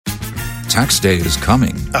Tax day is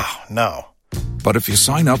coming. Oh, no. But if you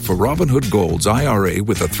sign up for Robinhood Gold's IRA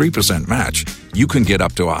with a 3% match, you can get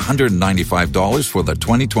up to $195 for the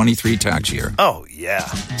 2023 tax year. Oh, yeah.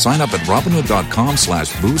 Sign up at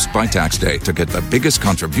Robinhood.com/boost by tax day to get the biggest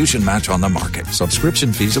contribution match on the market.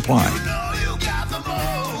 Subscription fees apply.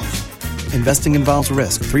 Investing involves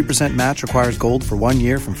risk. 3% match requires gold for 1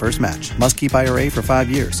 year from first match. Must keep IRA for 5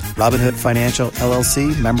 years. Robinhood Financial,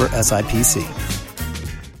 LLC, member SIPC.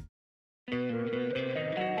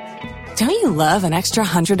 Don't you love an extra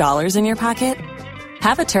 $100 in your pocket?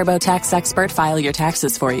 Have a TurboTax expert file your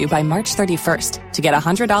taxes for you by March 31st to get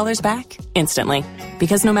 $100 back instantly.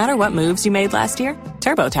 Because no matter what moves you made last year,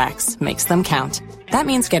 TurboTax makes them count. That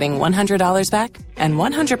means getting $100 back and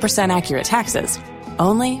 100% accurate taxes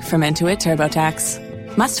only from Intuit TurboTax.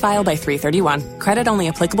 Must file by 3/31. Credit only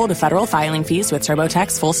applicable to federal filing fees with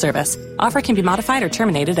TurboTax full service. Offer can be modified or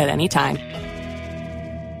terminated at any time.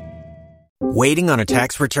 Waiting on a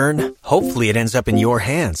tax return? Hopefully it ends up in your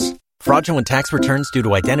hands. Fraudulent tax returns due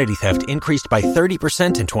to identity theft increased by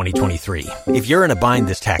 30% in 2023. If you're in a bind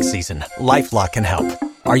this tax season, LifeLock can help.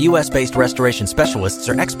 Our U.S.-based restoration specialists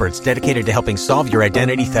are experts dedicated to helping solve your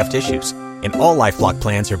identity theft issues. And all LifeLock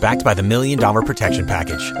plans are backed by the $1 Million Protection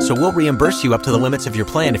Package. So we'll reimburse you up to the limits of your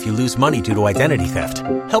plan if you lose money due to identity theft.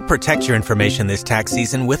 Help protect your information this tax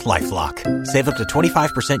season with LifeLock. Save up to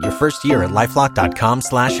 25% your first year at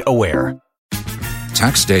LifeLock.com/aware.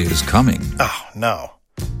 Tax day is coming. Oh, no.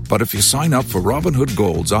 But if you sign up for Robinhood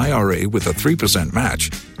Gold's IRA with a 3% match,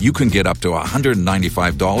 you can get up to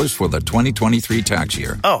 $195 for the 2023 tax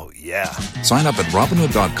year. Oh, yeah. Sign up at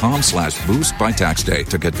Robinhood.com/boost by tax day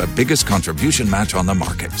to get the biggest contribution match on the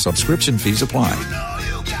market. Subscription fees apply.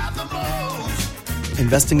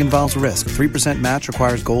 Investing involves risk. 3% match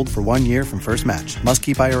requires gold for 1 year from first match. Must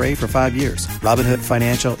keep IRA for 5 years. Robinhood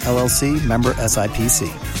Financial, LLC, member SIPC.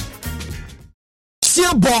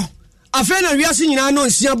 Siabo afena wiase nyina no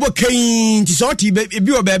siabo kain ti so ti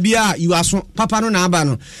bi o ba bia you aso papa no na aba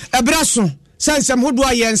no ebraso sensem hodo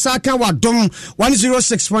ayensa ka wadom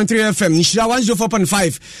 106.3 FM nishira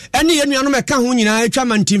 104.5 ene yenu me ka ho nyina atwa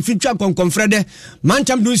mantim fitwa konkonfrede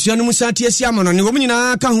mantam du nsia no musa tie sia mo no ne wo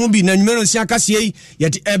nyina ka ho bi na nwumero nsia ka sie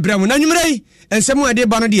yeti ebram na nwumrei ensem ade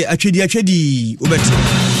ba no de atwedi obeti.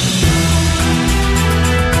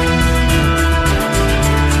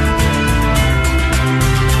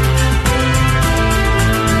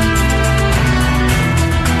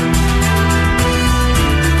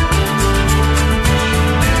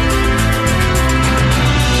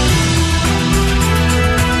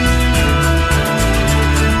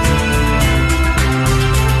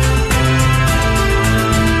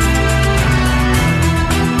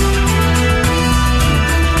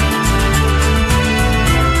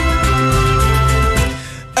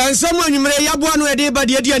 Someone you may have one way by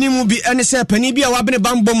the idea will be any say penny be a wabene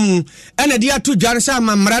bambom and a dear to Jansa,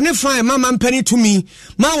 Mamrane fine, Mamma penny to me.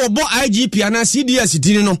 Ma wo bo IGP and I CDS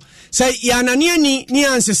dino. Say Yana ni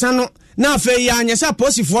ansesano. Na fe ya nyesa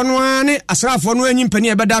posi fonwane asra fonwe nyi penny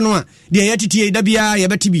ebedano de yetiti dabia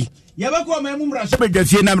yebetibi. Yabako ma mumra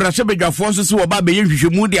sebedafie na mra sebedafo so se wo ba be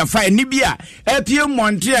yehwehwemu de afa ni bia apie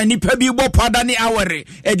monte ani pa bi bo pada ni awere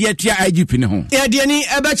e de atia IGP ne ho e de ni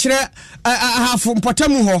ebe kire ahafo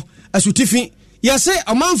mpotamu ho asutifi yase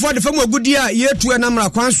amanfo de famu agudi a yetu na mra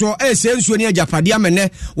kwanso se nsuo ni ajapade amene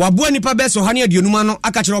wabo nipa beso ha ne aduonum no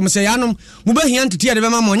aka kire o mse yanom mu behia ntete de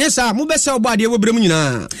bema monye sa mu bese obo ade wobrem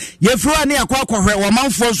nyina yefru ani akwakohwe wo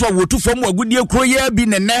manfo so wotu famu agudi ekro ya bi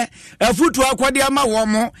nene afutu akwade ama wo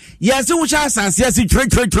mo yase wo sha asase ase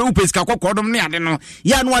twetwetwe upeska kokodom ne ade no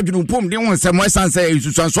ya no adwunu pom de won semo esanse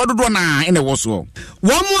isusanso dodo na ene wo so wo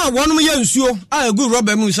mo a wonom ye nsuo a egu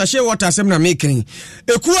rubber mu sachet water sem na making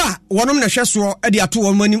eku a wonom na hweso ade ato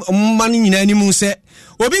wo mani nyina animu se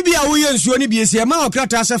obi bia wo ye nsuo ni biesie ma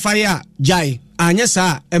okrata se fare a jai anye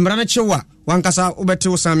sa emra na chewa wankasa obete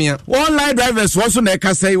osamia online drivers wo so na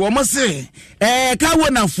ekasai wo mo se ka wo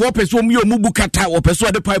na fo peso mu yo mu bukata wo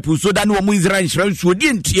peso de pipe so da na wo mu Israel insurance so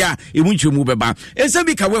di ntia emu nchemu beba ese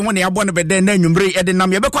bi ka we ho na yabo no beden na nwumre e de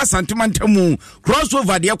nam ye bekwa santimantamu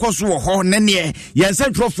crossover de ekoso wo ho ne ne ye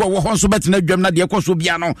se trofo wo ho so betena dwam na de ekoso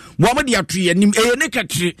bia no mo mo de ato ye nim e ne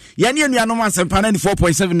katri ye ne anuanom asempa na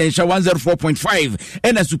 4.7 na 104.5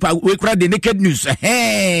 ena super we kra de naked news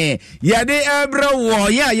ye de ebra wo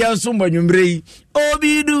ya so mbanyumre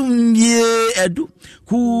obidum ye edu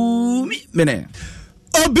kumi mene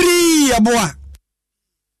obri aboa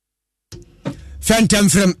Phantom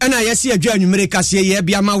from and I see a journey Americasia ye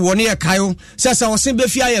be ama one year Kyle says I was simple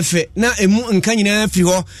fia fe na emu nkanyina afi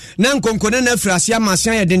ho na nkonkona na afrasia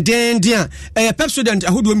masia ye denden a Pepsodent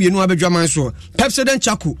ahodo mienu abedwaman so Pepsodent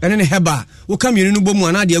chaku ene ne heba wo ka mienu no bomu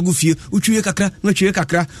ana de agufie utwiwe kakra no twiwe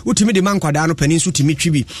kakra utimi de mankwada no panin so timi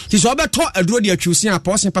twibi ti so obeto aduro de atwusia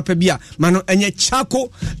aposen papa bia mano enye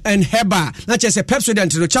chaku and heba na chese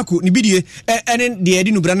Pepsodent no chaku ni bidie ene de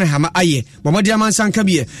edi no bra na hama aye bomodi amansanka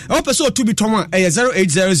bie o pese otubi toma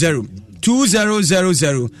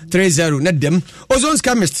 0800-2000-30 na dem Ozon's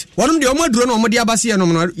chemist wonum de omaduro no omodi abase ye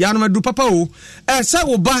no ya no madu papa o se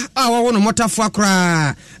wo ba a wo no motafo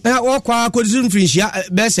akra wo kwa kodizun frinchia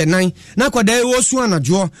bese 9 na kwada e wo su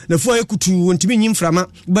anajo na fo ekutu ntimi nyimframa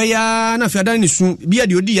ba ya na fiada ne su bia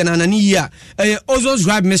de odi ye na anani yi a Ozon's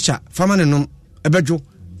drive mixture fama ne nom ebedwo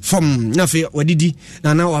from nafe wadidi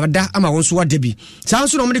na wada ama wonso wadabi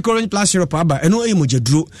sanso no mede coronge plus syrup aba eno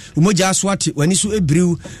emojaduro umoja aswate wani so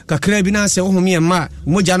ebriu kakra bi na se wo home ma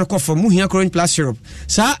umoja no kofo muhia coronge plus syrup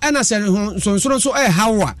sa ena se sonso so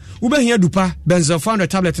hawa ubehia dupa benzofuran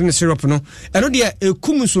tablet ne syrup no eno de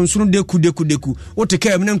ekum sonso deku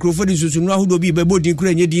woteka em na nkrofo di sonso no ahodo bi bebodin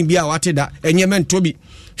kura nyedin bi a wateda enye mentobi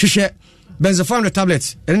hwehwe benzofuran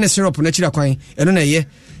tablet ene syrup na chira kwan eno na ye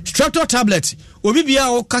Streptol tablet obi bia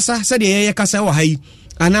o kasa se de ye kasa wo hai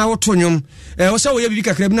ana wo tonyom wo se wo ye bibi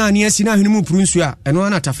kakra bi na ani asi na hwenu mu puru nsu a eno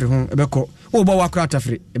na tafre ho ebeko wo bo wakra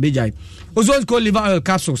tafre ebejai Ozone called liver oil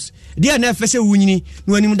capsules dia na fese wunyini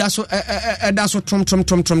no anim da so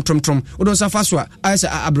trom wo don safa so a asa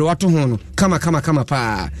abrewato ho no kama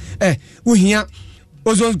pa wo hia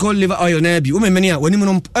Ozone gold liver oil na bi wo memeni a wani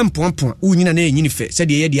mu empompo unyina na enyini fe se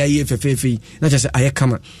de ye de aye fefefe na chese aye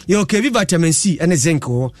kama ye okay vitamin C and zinc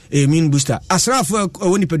ho immune booster asrafo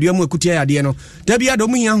woni padua mu akutia ya de no da bia do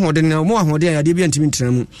mu nya hode na mo ahode ya de bia ntimi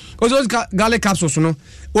ntena mu Ozone garlic capsules no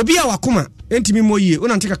obi a wakoma ntimi moyie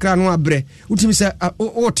wona nteka kra no abre utimi se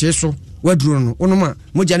o te so waduro no onoma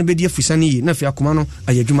moja no bedi afusane yi na fi akoma no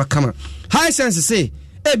ayadwuma kama high sense say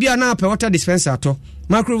bia na pe water dispenser to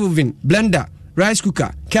microwave blender rice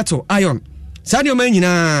cooker, kettle, iron. Sadio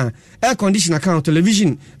menyina air conditioner account,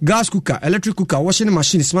 television, gas cooker, electric cooker, washing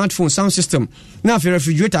machine, smartphone, sound system. Na fi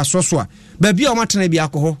refrigerator so. Baby o matena bi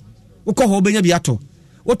akọ. Ukọ ho benya bi ato.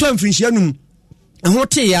 Oto mfrinhia num. Eho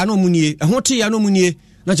te ya no munie,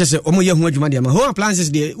 Na chese omo ye ho adwuma de ma. Home appliances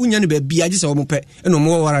de unya ne baby agye se omo pe. Eno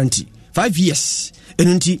mo warranty. 5 years.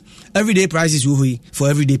 Enunti everyday prices wo hoi for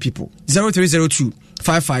everyday people. 0302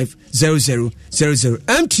 550000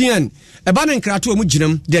 MTN ebane nkrato mu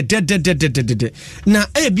ginam de na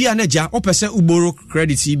bia na ja opese uboro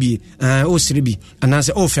credit CB o sribi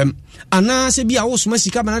anase o fem anase bia wo soma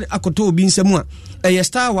sika bana akoto obi nsam a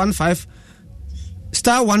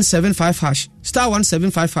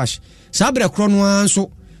 *175# sabre kro no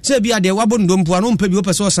anso se bia de wabo ndompo ano mpa bi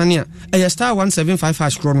opese osane a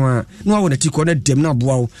 *175# kro no a no awo na tiko na dem na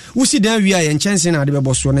boawo wusi dan wi a ye nchanse na de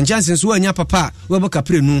bebo so na nchanse so anya papa we bo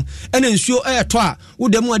kapre nu ena nsuo to a wo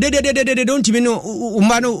dem a de don't me no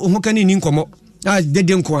umba no hokani ni nkomo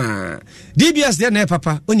dede nko a DBS de na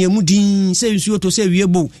papa onye mudin se nsuo to se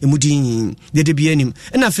wiebo emudin dede bia nim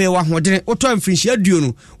ena fe wa hodene oto amfrinhia duo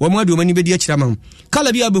no wo ma de omani bedi akira mam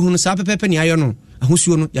kala bia behunu sa pepepe ne ayo no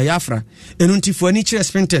ahosuo no ya yafra enuntifo ani kire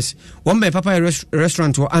spenters wombe papa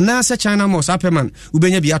restaurant wo anasa China Mall Sapeman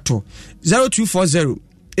ubenya bi ato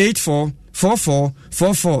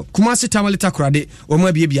 0240844444 Kumasi Tamalita Krade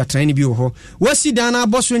womwe bi atran bi wo ho wasi dana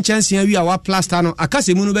boso nchanse awi a wa plaster no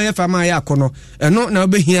akase mu no be fa ma ya akono eno na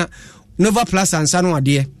obehia Nova Plus ansa no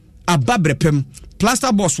ade ababrepem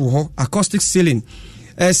plaster boss wo ho acoustic ceiling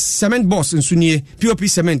cement boss nsunie POP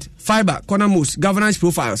cement fiber corner mousse governance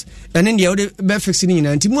profiles and then the be fixing ni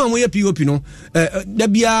nti mu amoye POP no da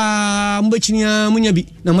bia mbachinia munya bi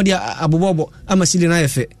na modi abobobo amasili na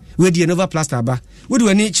yefe we die Nova plaster ba we do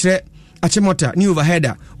ani kire achemota ni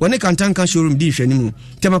overheader woni kantanka showroom di hwani mu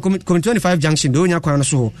tema com 25 junction do nya kwan no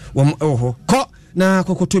so ho ko na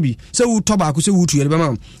kokotobi se wu toba ko se wu tu yele ba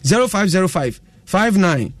ma 0505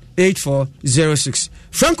 598406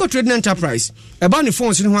 Franco Trading Enterprise eba ne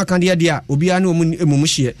phones ne ho akande ade a obi ana omu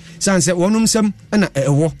hye sanse wonum sam na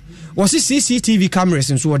ewo wose CCTV cameras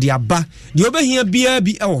nso de aba de obehia bia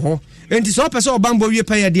bi ho enti so pese obambo wie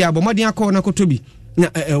pa yade abo modern akọ na kotobi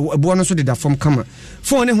na ebo no so de da form kama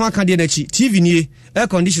phone ne ho akande na chi TV nie air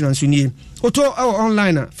conditioner nso nie oto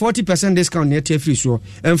online 40% discount ne tie free so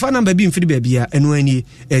emfa number bi mfiri ba bia eno ani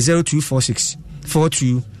 0246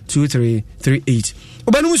 422338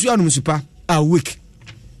 obanu musu anu musupa awake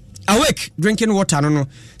drinking water no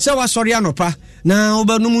se wa sorry anopa na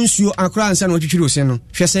obanu musu akra ansa na otwitwiri ose no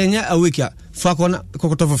hwese nya awake a fa kona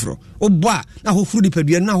kokoto foforo obwa na hohuru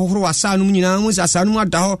dipadua na hohoro wasa no nyina mu sasa no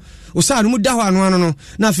ada ho osa no mu da ho ano no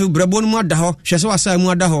na fe brabo no mu ada ho hwese wasa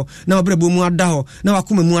mu ada ho na brabo mu ada ho na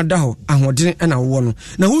wakoma mu ada ho ahodene na wo no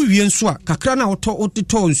na wo wie nso a kakra na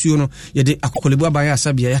ototo nsuo no ye de akokolebu aban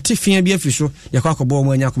asabia ya te fia bi afi so ya kwa akọbọ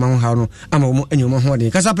mu anya akoma ho ha no ama wo anyoma ho de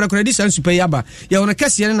kasa prekora di san super yaba ya wona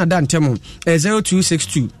kase na da ntemo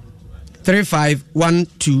 0262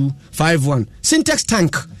 351251 Syntax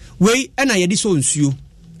tank we ena yedi so nsuo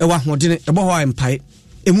ewa hodene ebo ho empai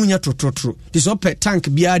emunya trotrotro this up tank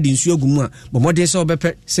bia di nsuo gumu a bomode se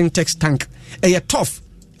obepe Syntax tank eye tough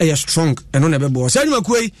eye strong eno na bebo se anuma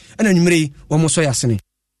kuei ena nwumre wo mo so yasene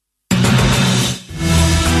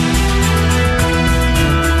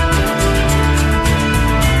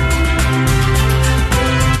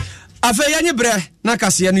afa yanye bre na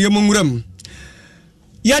kase no yemonwuram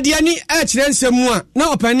yadiani kire nsemu a na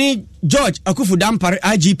opani George Akufu Dampare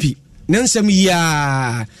IGP nansem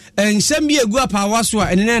ya ensem bi egu apawa so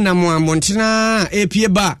a enene na mo amontena epie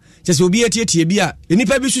ba chese obi etietie bi a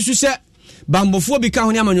enipa bi susu se bambofo bi ka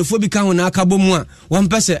ho ne amanyofo bi ka ho na akabo mu a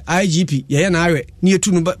wampese IGP ye na awe ne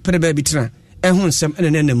etu no pere bi tena ehun nsem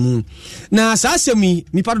enene na mu na saa asemi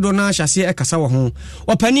nipa do na hyase ekasa wo ho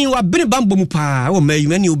opani wa bene bambo mu pa o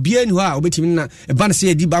mayu ani obi ani ho a obetimi na eba na se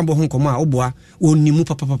edi bambo ho nkomo a oboa onimu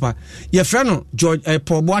papa ye frɛ no George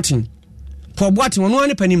Paul Boatin wono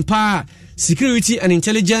ne panimpa Security and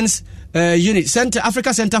Intelligence Unit Center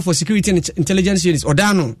Africa Center for Security and Intelligence Units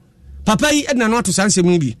odano papa yi edna no ato sanse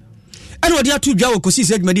mu bi ene odi atu dwa wo kosi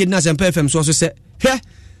se adwumadi edna Sempa FM so se hwɛ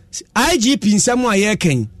IGP nsɛm a yɛ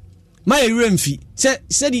kan ma yɛ remfi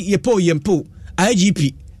se di yempo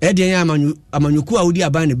IGP ede amanyoku a odi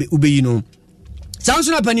aban ne ubeyi no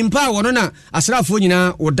sanso na panimpa wono na asrafo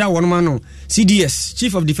nyina woda wono ma no CDS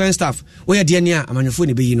Chief of Defence Staff wo yɛ de ne a amanyofo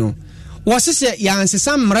ne beyi no wasese ya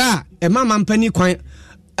ansesa mra e mama mpani kwan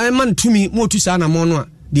man tumi motu sa na mo no a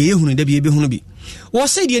de yehunu da bi ebe hunu bi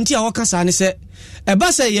wose de nti a wokasa ne se e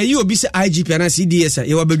ba se ye yi obi se IGP na CDS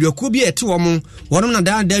ye wabadwaku bi ete wo mo wonom na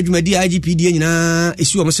da adwumadi IGP die nyina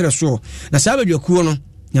esi wo msere so na sa badwaku no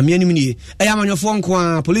nyame anim nie amanyofo nko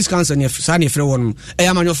a police council ne sa ne frɛ wonom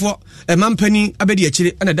amanyofo mampani abedi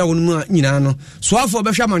akire na da wonom a nyina no so afo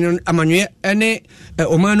bɛhwɛ amanwe ene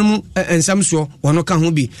omanum ensam so wono ka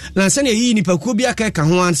ho bi na nsa ne yi nipa ku bi aka ka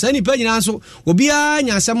ho an sa nipa nyina so obi a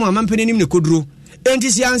nya asɛm a mampani nim ne koduro enti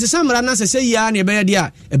si anse samra na sɛ ya na ɛbɛyɛ de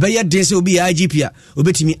a ɛbɛyɛ den sɛ obi ya IGP a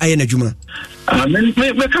obetimi ayɛ n'adwuma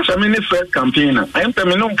me kasa me ne first campaign I am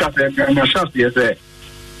me no kasa na chance yɛ say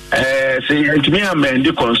entimi amend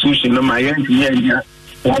the constitution no my entimi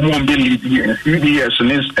one believe CDS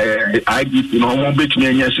is IGP no one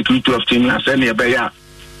betimi security of team na say na be ya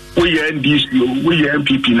we NDC we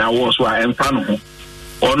MPP na wo so a emfa no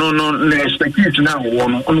ono no na expect na wo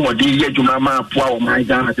no ono de ye adwuma ma poa o my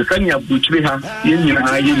Ghana te sanya butire ha ye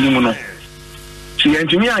nyina ye nimu no si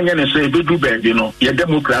entimi anya ne say bedu be no ye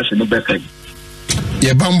democracy no be kai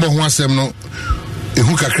ye bambo ho asem no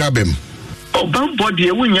ehu kakra bem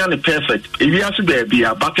body wunya ne perfect ewiase baby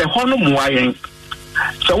but e ho no moayen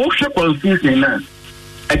so wo hwe constitution na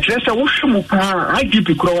e kire se wo hwe mu pa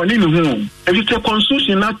IGP kro woni ne hu e bi se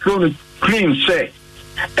constitution na throne claim say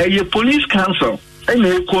e police council e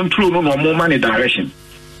na control no mo man direction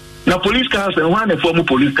na police council one na form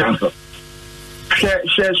police council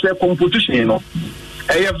share competition no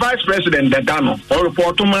e vice president the dano or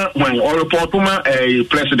report ma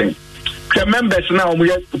president the members now we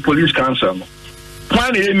police council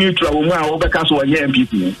one is neutral we are obeka so we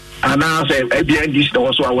MPP and now say NDC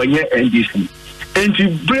also our NDC and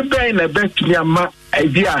to prepare the best me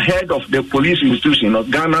idea head of the police institution of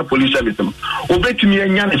Ghana Police Service obetumi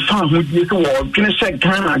anya ne fan ho die so wo twene say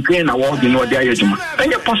Ghana again award no dey ayejuma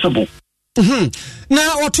any possible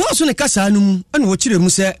na oto so ne kasa anum ana wo kire mu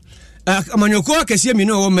se amanyoko akese mi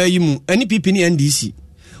no wo mayi mu ani PP ni NDC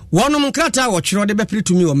wonom nkrata wo twere de bepre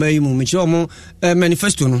tumi wo mayi mu meche wo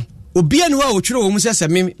manifesto no obi anu a wo twere wo mu se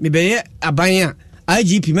me beye aban a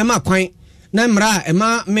IGP mema kwan na mra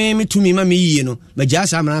ema me tumi ma me yie no magya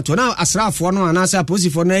sa mra to na asrafo no anasa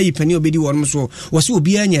posifo na yi pani obedi wonom so wo se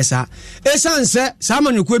obi anyesa esanse sa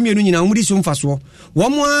manyoko mienu nyina umri so mfaso wo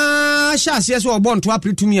mo a sha ase so obo nto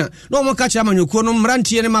apre tumi a na wo mo ka kira manyoko no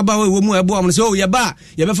mrantie ne maba wo mu ebo am se o ye ba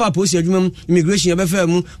ye be fa posi adwuma immigration ye be fa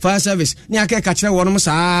mu fire service ni aka ka kira wonom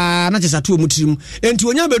sa na chesa to omutirim enti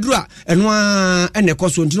onya beduru a eno a ene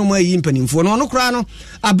koso ntino mo ayi mpanimfo no kra no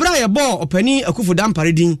abra ye bo opani Akufu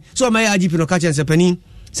Dampare din so ma ya GP no ka chense pani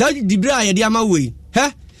sa dibra ye dia ma wei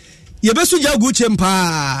ye besu ja guchem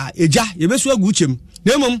pa eja ye besu aguchem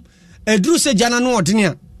na mom eduru se jana no odene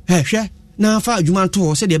a hwe na fa adwuma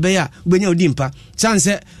to se de be ya ubenya odimpa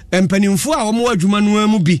sanse empanimfo a wo adwuma no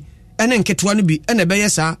amu bi ene nketewa no bi ene be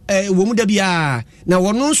yesa wo mu da bia na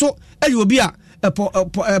wono nso ayi obi a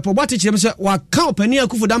po bate kyerem se waka opani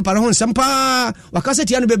Akufo Dampare ho nsempa waka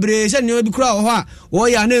tia no bebre se ne obi kura wo ho a wo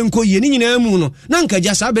ya na enko ye ni nyina mu no na nka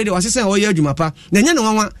gya sa be de wasese wo ya adwuma pa na nya no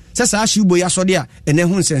wanwa se sa ahye ubo ya so de a ene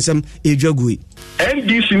ho nsensem edwagui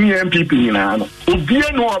NDC ni MPP nyina no obi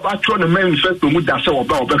no abatro no manifesto mu da se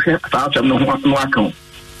oba obehwe asasem no ho no aka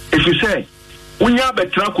if you say unya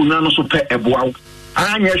betra kunwa no so pe eboa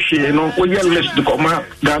anya hwe no oye list de koma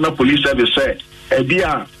Ghana Police Service say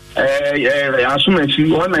ebia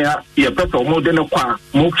assumption one ya peto mo de no kwa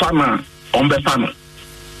mo fama ombefa no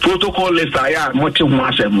protocol list aya mo te ho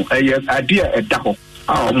asem idea edaho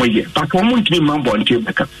mo ye but mo ntimi mambo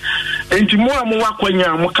ntibeka enti mo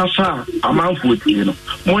akwanya mo kasa amanfo ti no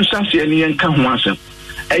mo nhyase ani enka ho asem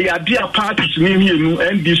idea parties ni mienu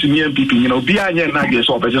NDC ni MPP ni obi anya na ge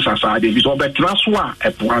so obese sasa de bi so betra so a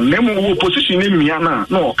epoa na mo opposition ni mia na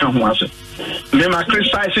o ka ho asem me ma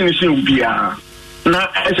criticize ni sin bia na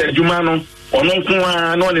ese djuma no ono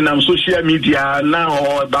nko no ni nam social media na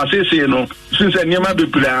o basese no since enema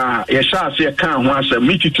bebla ye sha ase ka ho asem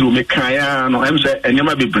mi titru me kan ya no em se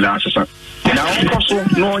enema bebla asesa na onkoso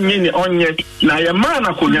no onye na ye man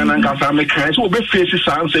akonya na nkasa me kan so obe face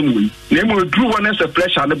sansem wi na mo dru one as a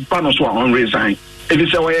pressure ne ba no so on resign if you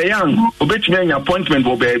say we young obetimi anya appointment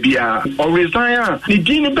bo baby a or resign ni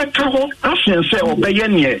dini beka ho asen se obeye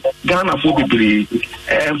ne Ghana fo bibiri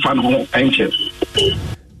fan ho enche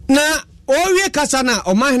na owie kasa na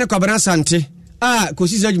omahene Kwabena Asante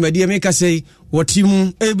kosisi adwumadie meka sei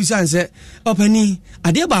wotimu ebisa nse opani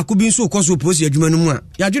ade ba ko bi nso koso posi adwuma no mu a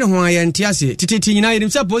ya dwene ho aye nte ase tititi nyina yerim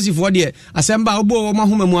se posi fo de asemba obo wo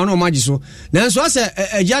mahoma mu ano magye so nanso ase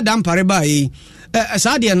agya Dampare ba yi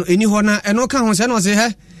saade no eni ho na eno ka ho se no se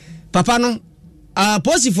he papa no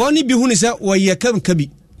posi fo ni bi hu ni se wo ye kam kabi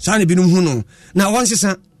sa ne bi no hu no na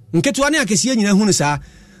wonsesa nketo ne akese nyina hu ni sa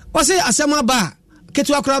wo se asema ba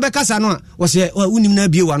ketu akura be kasa no a wo se unim na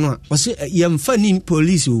bie wa no a wo se yemfa ni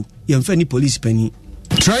police o yemfa ni police pani.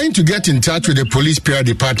 Trying to get in touch with the police PR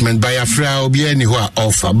department by a frail be anywhere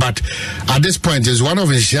offer, but at this point is one of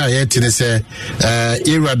his share yet in say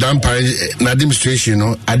era Dampare administration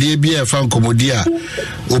no ade bia fan komodia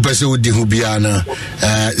opese odi hu bia na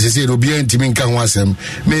say no bia ntimi nka ho asem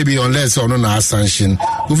maybe unless or no na sanction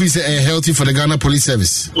we say healthy for the Ghana Police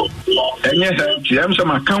Service enye TM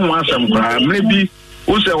sama kan ho asem kwa maybe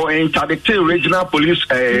also interdict regional police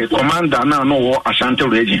commander na no Ashanti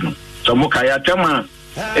region so mo kaya tema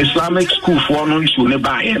Islamic school for no issue ne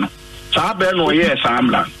ba he no sa be no yes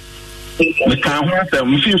amla me kan ho asem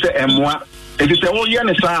me fin say emwa e say wo ye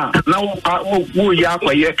ne sa na wo ya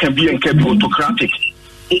kwa ye can be autocratic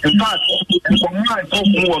in fact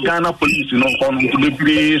from Ghana police no on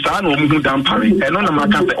be sa no mu Dampare e no na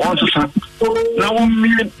maka say on sa na wo mi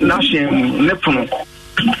na shen ne pono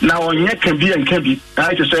na onye can be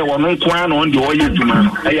I to say one nko an on the oye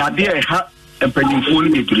duma e ade e ha empanyimfo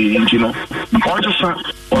ni bebre nti no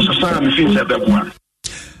on sa me fin say beboa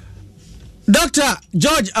Dr.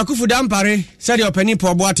 George Akufo Dampare said your penny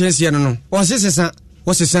po bo atense no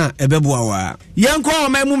wasesa ebeboa wa yanko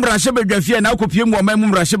omamu mrahye bedwafie na akopie mu omamu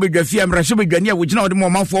mrahye bedwafie mrahye bedwane a wogina ode mu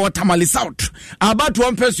omanfo Tamale South abatu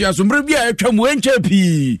ampeso ya so mre bia atwa mu enche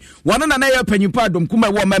pi wana na ya panyipa adom kuma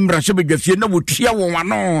wo omamu mrahye bedwafie na wotua wo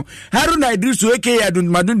wano Haruna Idrisu eke adun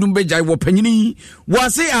madundum bejai wo panyini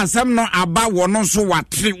wase asam no aba wono so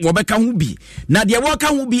watre wo beka ho bi na de wo ka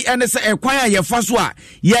ho bi ene se ekwan a ye fa so a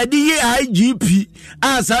ye de ye IGP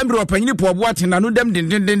asambre wo panyini po bo atena no dem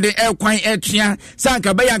dendenden ekwan etua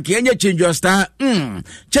sanka bayanke enye change your star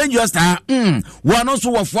wano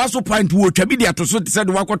so wafua so point wo twa bi de atoso te se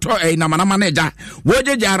de wakoto na manama na eja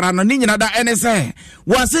wojejara no ni nyina da enese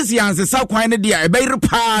wasisi ansesa kwan ne de e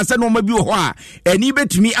berepa se no ma bi ho a eni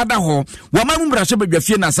betumi ada ho wamamu mbrahye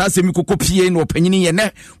bedwafie na sasemi kokopie no panyini ye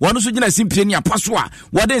ne wano so gina simpie ni apaso a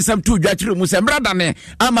wode nsam tu dwatire mu se mbrada ne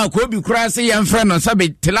ama ko bi kura se ye mfre no sabe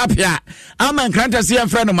tilapia ama nkranta se ye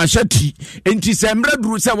mfre no mashati enti se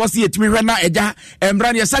mbraduru se wose yetimi hwe na eja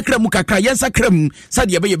embrani ya sakram kakra ya sakram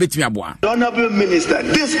sadi yabe betimi aboa. Honorable Minister,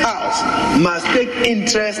 this house must take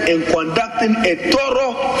interest in conducting a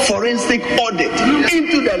thorough forensic audit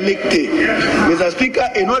into the leak tape, Mr. Speaker,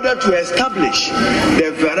 in order to establish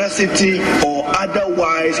the veracity or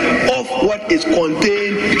otherwise of what is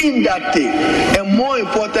contained in that tape, and more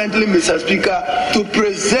importantly, Mr. Speaker, to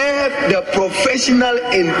preserve the professional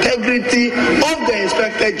integrity of the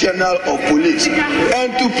Inspector General of Police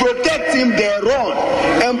and to protect him thereon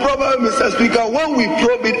And probably, Mr. Speaker, when we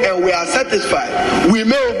probe it and we are satisfied, we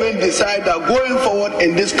may even decide that going forward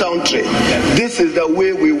in this country, this is the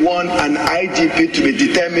way we want an IGP to be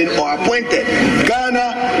determined or appointed.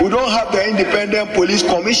 Ghana, we don't have the Independent Police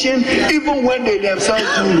Commission. Even when they themselves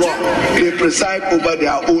do wrong, they preside over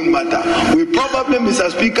their own matter. We probably,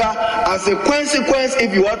 Mr. Speaker, as a consequence,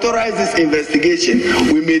 if you authorize this investigation,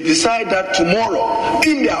 we may decide that tomorrow,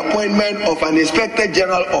 in the appointment of an Inspector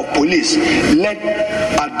General of Police, let's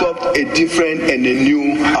adopt a different and a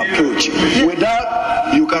new approach. With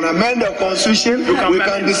that, you can amend the Constitution. We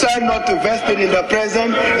can decide not to vest it in the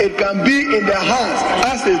present. It can be in the hands,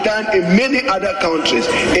 as is done in many other countries,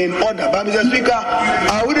 in order. But Mr. Speaker,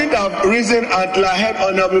 I wouldn't have reasoned until I heard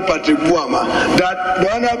Honorable Patrick Buama that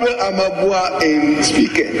the Honorable Amabua in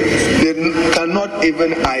speaking, they cannot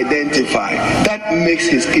even identify. That makes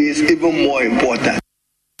his case even more important.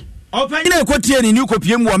 Opanyina ekotie ni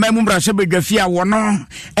kopie mu amam mrahye bedwafia wono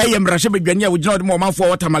eye mrahye bedwane a wogina de mo manfo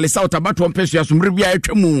watamalisa otabato mpesu asumre bia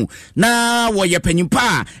atwamu na woye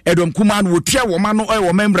panyimpa edom kuma no wotua wo ma no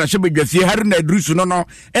wo mrahye bedwafia hari na adrusu no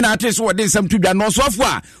ena ate so wode nsam tudwa no sofo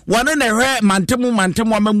a wone na hwe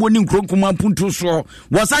mantemu amamu ni nkronkuma mpuntu so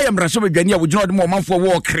wosaye mrahye bedwane a wogina de mo manfo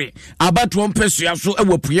wo kre abato mpesu aso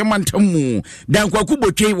awapue mantemu dan kwaku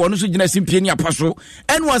botwe wono so gina simpie ni apaso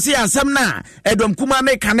en wose asam na edom kuma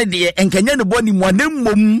na kane enkanya ne boni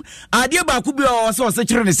mwanem ade ba ku bi o se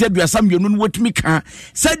kire ne se aduasam yenu no wotumi ka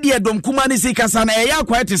sade dom kuma ne se kasa na eya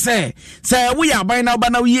kwa te se wo ya ban na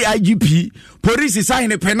ba na yi IGP police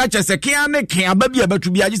sign pe na chese kia ne kia ba bi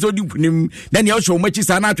abatu bi agi so di nkunim na ne o hwo machi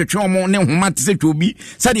sa na atwetwe omo ne homa te se tobi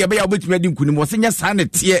sade ba ya obetumi adi nkunim o se nya sa na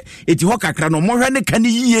tie eti ho kakra no mo hwe ne ka ne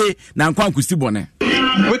yie na nkwa nkusi bone.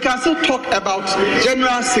 We can still talk about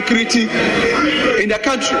general security in the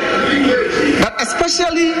country, but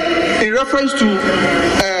especially in reference to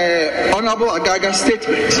Honorable Agaga's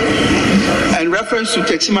statement and reference to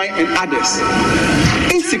Techimai and others,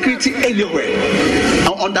 insecurity anywhere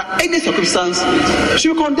and under any circumstance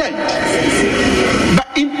should be condemned. But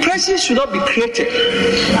impression should not be created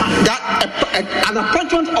that an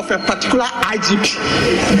appointment of a particular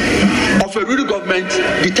IGP of a ruling government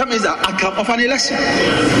determines the outcome of an election.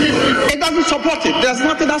 It doesn't support it. There's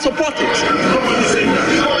nothing that supports it.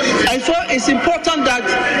 And so it's important that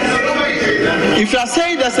if you are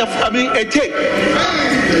saying there's a tape,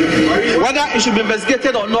 whether it should be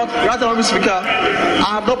investigated or not, rather than Speaker,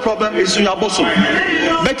 I have no problem, it's in your bosom.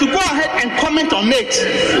 But to go ahead and comment on it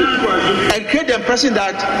and create the impression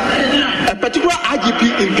that a particular IGP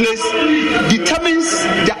in place determines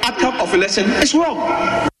the outcome of election is wrong.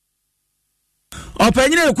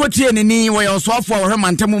 Opanyina ekotie ni wo ya osofo wo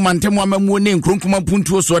mantemu amamu ne nkronkuma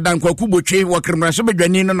puntu so dan kwaku botwe wo kremrahye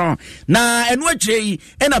bedwane no na eno akirei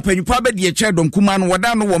ena panyupa be de che dom kuma no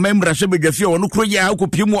woda no wo memrahye bedwafie wo no kroye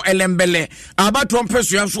akopiem elembele abato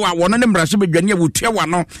mpeso so a wono ne mrahye bedwane wotua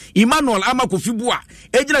wano Emmanuel Amakofibu a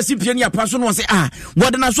ejina simpie ne apaso no se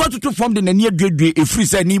woda na so atoto form de nani adwedwe efiri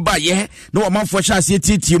sa ni ba ye no wo manfo hya se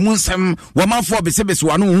tietie mu nsem wo manfo besebese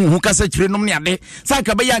wano hu kasa kire nom ne ade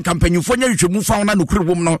saka be yan kampanyufo nya hwehwemu fa na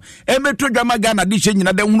nukrubum no emeto dwama Ghana de hye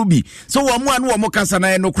nyina de hunu bi so wo mu anu wo kasa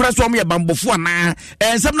na nokura so wo ye bambofo ana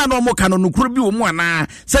ensem na no wo ka no nokuru bi wo mu ana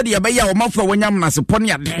sade ye be ya wo mafo wonyam na se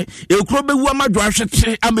pone ade ekuro be wu amadwo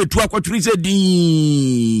ahwete ametu akwaturi se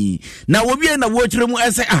din na wo bi na wo kire mu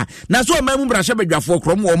ese na so mamu brahye bedwafo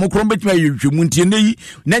krom wo krom betuma yehwemu ntie nei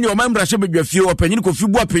na ne wo mamu brahye bedwafie wo panyin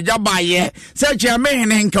Kofibu apagya baaye se chia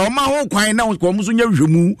mehene nka wo ma ho kwan na wo mu so nya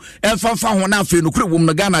hwemu enfa ho na afi nokuru wo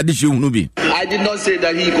mu Ghana de hye hunu bi. I did not say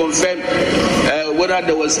that he confirmed whether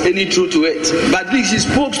there was any truth to it, but at least he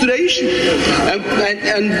spoke to the issue,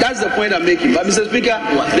 and that's the point I'm making. But Mr. Speaker,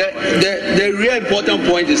 the real important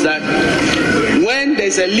point is that when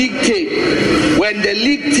there's a leak tape,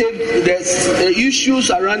 there's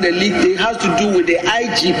issues around the leak tape has to do with the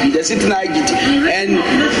IGP, the sitting IGP, and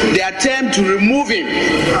the attempt to remove him,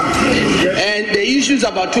 and the issues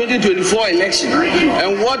about 2024 election,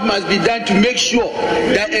 and what must be done to make sure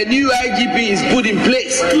that a new IGP is put in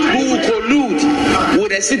place who will collude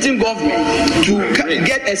with a sitting government to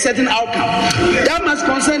get a certain outcome. That must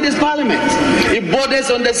concern this parliament. It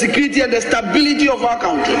borders on the security and the stability of our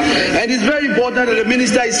country. And it's very important that the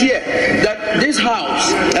minister is here, that this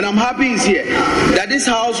house, and I'm happy he's here, that this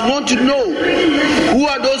house want to know who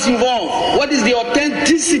are those involved, what is the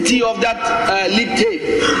authenticity of that leak tape.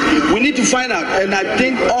 We need to find out. And I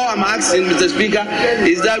think all I'm asking, Mr. Speaker,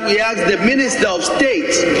 is that we ask the Minister of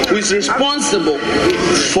State, who is responsible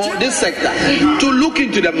for this sector, to look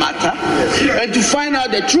into the matter and to find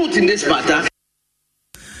out the truth in this matter.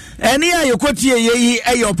 Eni ayo kotie yi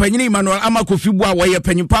ayo panyini Emmanuel Amakofibu a woye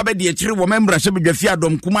panyimpa be de kire wo membra hye bedwafi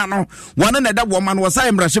adom kuma no wona na da wo man wo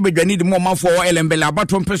sai membra hye bedwani de mo mafo wo elembele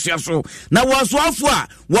abato mpesua so na wo asoafo a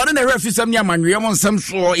wona na refisam ne amanwem nsam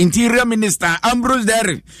so interior minister Ambrose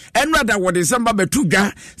Derry enra da wo de samba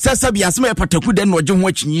betudwa sasa bia asema pataku de no gye ho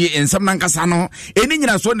akyinye ensam na nkasa no eni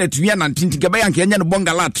nyina so na tuya na ntintiga be yanka enya no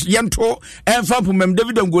bongalat yento enfa pomem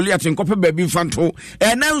David Goliath nkope baabi fanto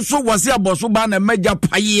enen so wose aboso ba na magya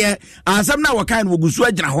paye asem na wakan wo gusu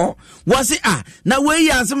agina ho wose na we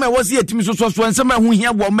yi asem wose yetimi so nsem ahu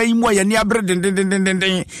hia wo mayi mu ya ni abre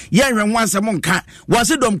den ye hwen wansem nka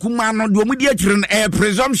wose dom kuma no de omudi akire no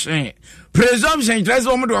presumption tres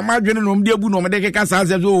wo do ma adwene no omudi abu no omde keka sa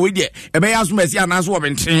se so we de ebe ya so masi anaso wo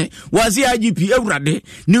benten wose IGP ewrade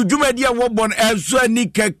ni dwumadi a wo bon eso ani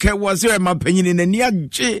keke wose e mapanyini na ni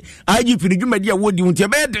agye IGP ni dwumadi a wo di hunte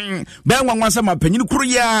be den be nwanwansa mapanyini kuru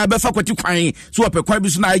ya be fa kwati kwan so pe kwan bi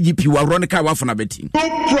so na IGP wa ro ne kai wa fona beti no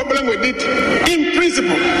problem with it in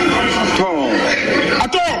principle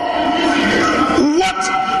at all. What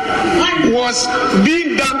was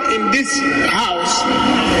being done in this house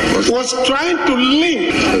was trying to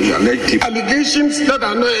link allegations that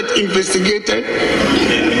are not yet investigated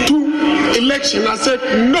to election. I said,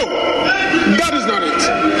 no, that is not it.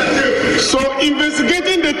 So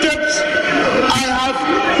investigating the tapes, I have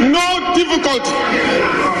no difficulty.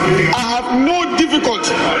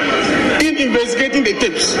 In investigating the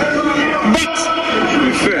tapes. But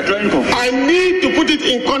I need to put it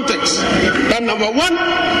in context that number one,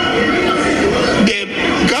 the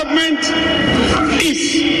government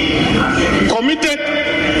is committed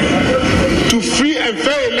to free and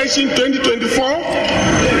fair election 2024.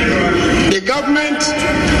 The government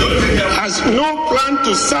has no plan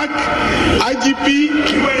to sack IGP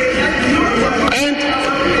and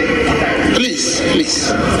please.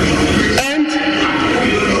 And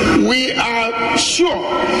we are sure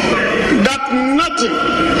that nothing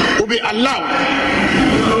will be allowed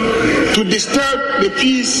to disturb the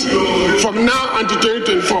peace from now until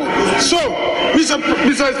 2024. So,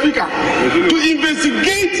 Mr. Speaker, to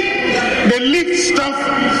investigate the leaked stuff, I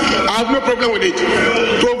have no problem with it,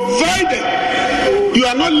 provided you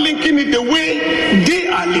are not linking it the way they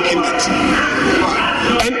are linking it.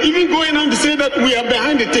 And even going on to say that we are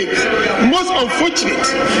behind the tapes. Most unfortunate.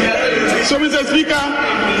 So, Mr. Speaker,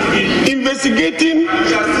 investigating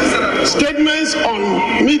statements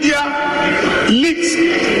on media, leaks,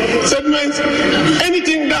 statements,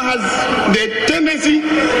 anything that has the tendency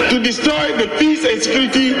to destroy the peace and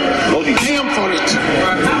security, I am for it.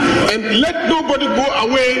 And let nobody go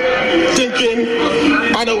away thinking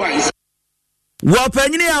otherwise.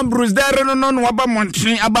 Wapanyini Ambrose Derry no waba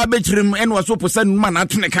montren aba bechirim en waso posa numa na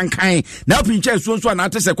atene kankan na opinche so na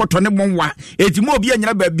atese kwoto ne monwa etimo obi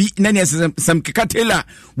anyira baabi na ne sem kekatela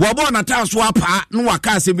wabo na ta so apa no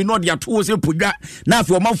waka se bi no de ato se podwa na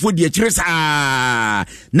afi omafo de akire saa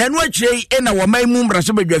na no akire na woman mu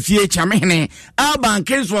mrahye badwafie chamehene aba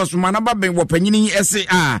nkenso so mana ba ben wapanyini ese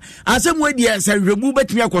asem wadi ese hwemu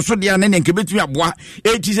betumi akoso de na ne nke betumi aboa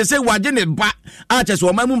eti se waje ne ba a chese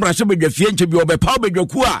woman mu mrahye badwafie nche bi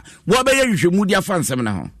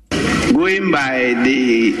Going by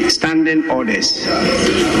the standing orders,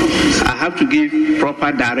 I have to give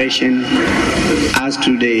proper direction as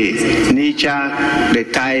to the nature, the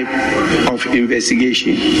type of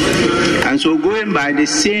investigation. And so going by the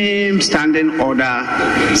same standing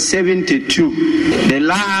order 72, the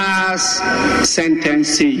last sentence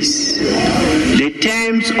says, the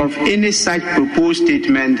terms of any such proposed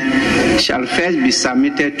statement shall first be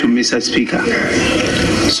submitted to Mr. Speaker.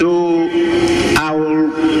 So I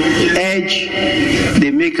will urge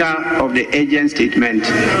the maker of the urgent statement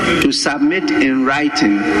to submit in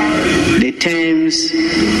writing the terms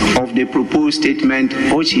of the proposed statement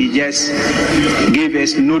which he just gave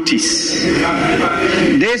us notice.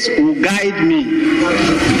 This will guide me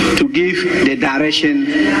to give the direction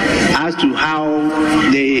as to how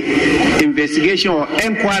the investigation or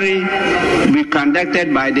inquiry will be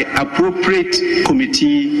conducted by the appropriate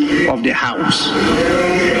committee of the House.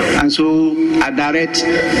 And so I direct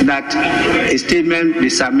that a statement be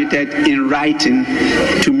submitted in writing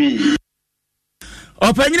to me.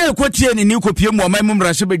 Opanyine kotie ni kopie mu omai mu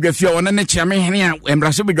mrahye badwafie wona ne chiamehene a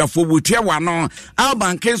mrahye badwafo wotua wano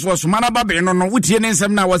albankes wo somana babe no wotie ne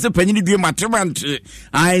nsem na wose panyine due matebante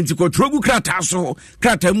anti kotrogu krata so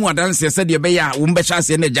krata mu adanse se de be ya wo mbehya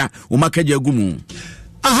ase ne ja wo makaja gumu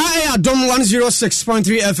Aha Dom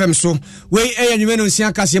 106.3 FM so we enyumenu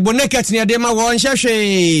nsia kase bo naked ne de ma wo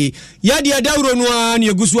nhwehwe ya de adawro no a ne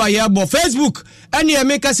egusu ayebo Facebook ene e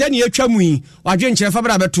meka se ne atwamu yi wadwe nkyere fa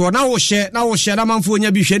bra beto na wo hye na manfo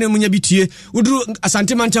nya bi hwe ne munya bitie uduru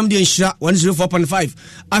Asante Mantam de nhira 104.5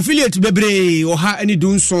 affiliate bebre wo ha ene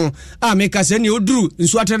dunso a meka se ne uduru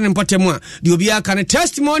nsu atere ne mpotemu a de obi aka ne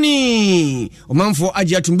testimony o manfo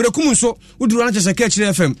agi atumbere kum nso uduru na chese ka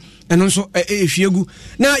kire FM eno nso ehwiegu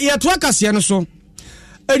na yeto akase no so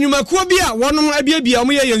enyumakuo bi a wonom abiabia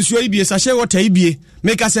mo ye yensuo ibie sahye wota ibie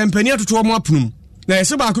meka se mpani atoto mo apunum na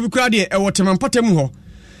yese ba ko bi kura de ewotem mpatem ho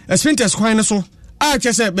Sphinx kwan no so a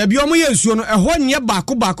chese ba bi omo ye nsuo no eho nye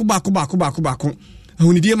baako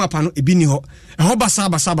ahunidie mapa no ebi ni ho eho basa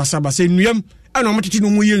se nuam ana omo tete no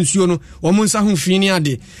mo ye nsuo no omo nsa ho fini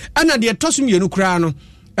ade ana de tosum ye no kura no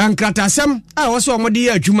ankratasem a wo se omo de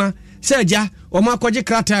ye adwuma se agya omo akɔgye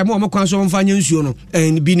krata mo omo kwan so mfanya nsuo no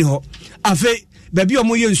bi ni ho afi baby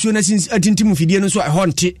omo ye nsuo na since atintim fidie no so ɛhɔ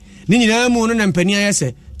nte ni nyina mu no na mpani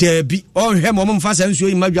ayese dabi o hwɛ mo mfa sa nsuo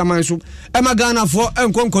yi madwaman so Gana fo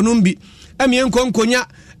enkonkonom bi emie nkonkonya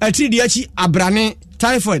atridi achi abrane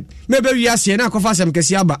typhoid mebe wi ase na akɔfa asɛm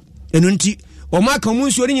kɛse aba enu nti omo aka mu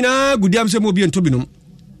nsuo ni nyina gudiam sɛ mo bi ntobinom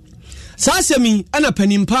sa asɛmi ana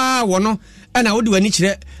panimpa wɔ no ana wodi wani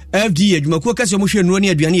kyerɛ FDA adwumakuo kase mo hwɛ nuo ne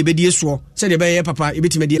aduane ebedie so sɛ de bɛyɛ papa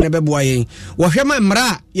ebetime de na bɛboa yɛn wo hwɛ ma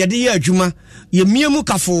mmara yɛ de yɛ adwuma yɛ miemu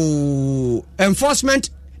kafo enforcement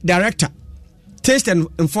director taste and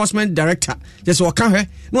enforcement director just wo ka hwɛ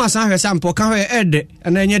no asan hwɛ sample ka hwɛ ɛde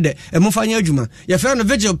ana nyɛ de ɛmofa nyɛ adwuma yɛ fɛ no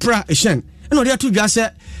vigil pra ehyen ɛna ɔde ato dwa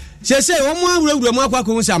sɛ wo mo awurawura mu akwa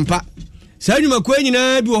ko sampa saa adwumakuo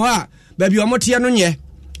nyinaa bi wɔ hɔ a ba bi ɔmo te no nyɛ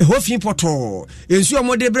ehofin poto ensu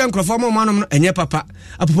omode bre nkrofo mo manom no enye papa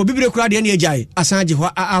apopo bibire kura de na agyae asanje ho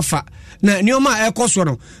afa na nioma ekoso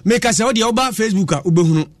no meka se wo de oba Facebook a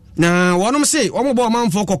obehunu na wonom se wo bo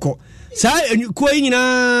manfo kokko saa ko yi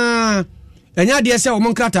nyina enya de se wo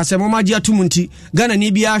nkrata se mo magye atum nti Ghana ni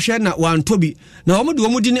bia hwe na wantobi na wo de wo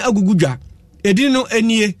mudi ni agugudwa edin no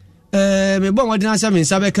enie me bo mo de na se me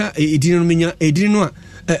sabeka edin no menya edin no a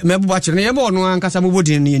mebo ba kire na yebo no ankasa mo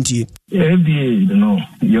bodin ne ntie FDA no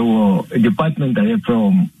your department are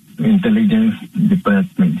from intelligence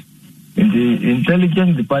department. In the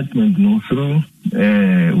intelligence department no through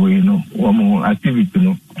we know one activity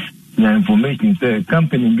no the information say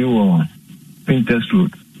company be one Pinterest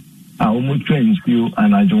road almost trains you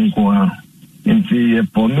and I don't go into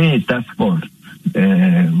for me task force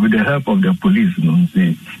with the help of the police no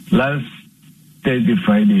say last Thursday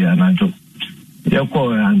Friday and I don't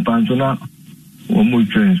call and Pantona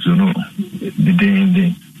almost trains you know the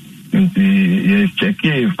day into check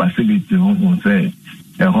facility who say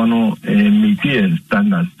meet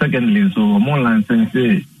standard. Secondly, so more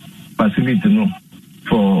license facility no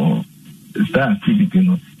for that activity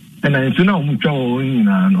no. And I so now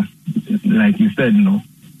no like you said no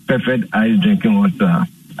perfect ice drinking water,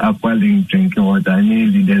 aqualink drinking water, any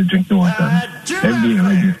leaders drinking water. Every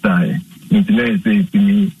register internet say to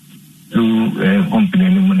me to company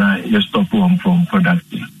no you stop one from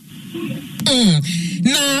production.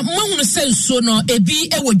 Na mahunu senso no ebi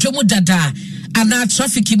ewo dwomu dada ana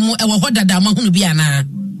traffic mu ewo ho dada mahunu bi ana.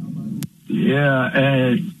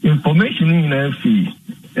 Yeah, information in every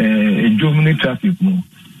dwomu traffic mu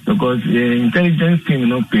because intelligence team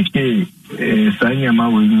no peke sanya ma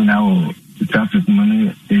we now traffic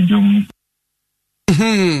mu dwomu.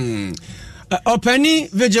 Openi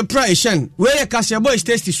vigil praishan we kase boy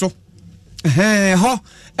state so. Ho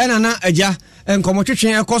ena na agya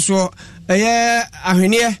enkomotwetwe ekoso eye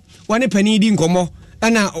ahwene wane pani di nkomo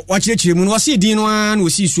ena wakyerɛkyerɛ mu no wasi din no an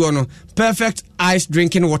wasi suo no perfect ice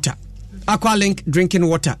drinking water, aqualink drinking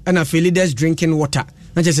water ena Felides drinking water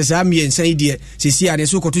na kyerɛ sɛ amie nsan idie sisi ade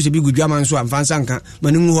so kɔto sɛ bi gudwama nso amfansa nka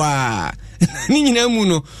manum ho a ni nyina mu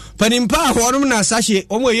no panimpa honom na sahye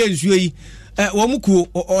omo ye nsuo yi womuku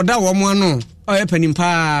oda womo ano oye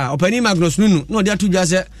panimpa opani Magnus Nunu na ode ato dwa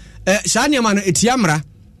sɛ saa nneɛma no etiamra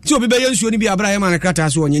ti obi bɛyɛ nsuo ni bi abra yɛ ma na krata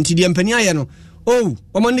so onye nti de mpani ayɛ no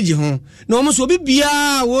ɔmo ne gye ho na ɔmo so obi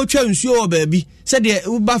bia wo twa nsuo wɔ baabi sɛ de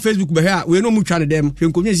ba Facebook bɛhɛ a we no mu twa ne dem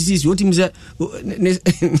hwɛ nkomnya sisi otim sɛ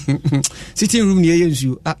sitting room ne yɛ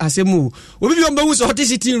nsuo asɛm obi bi ɔmba hu sɛ ɔte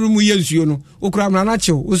sitting room yɛ nsuo no okura mra na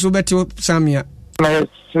kyew wo so bɛte samia na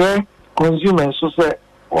sɛ consumers so sɛ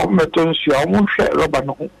ɔmɛtɔ nsuo ɔmo hwɛ rɔba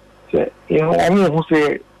no ho sɛ ɔmo hu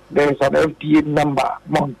sɛ there is an FDA number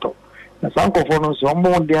monto. Na sanko for no so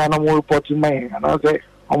ɔmo de ana mo report my and I say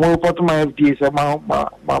ɔmo report my FDA sɛ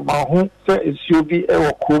ma ho sɛ nsuo bi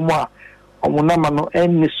ɛwɔ kurom a ɔmo nama no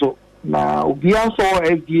ɛnni so na obi aso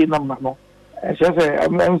FDA number no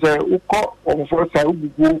I'm saying, we call on first side, we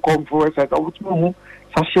go come first side. I would move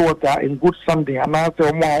sachet water in good Sunday, and I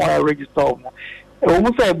say, more register.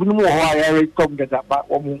 Almost say, we know how I register that, but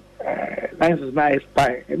license now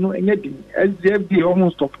expire. And anything, SDFD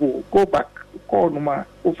almost stop. Go back, call no more,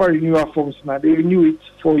 offer renewal forms now. They renew it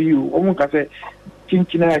for you. Almost can say,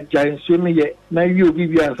 Chinchina giant swimming yet. Now you'll be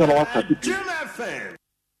here.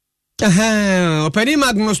 Openi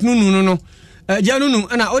Magnus no. Janunu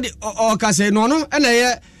and I say no, and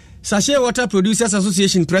I Sachet Water Producers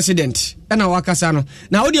Association President, and I Wakasano.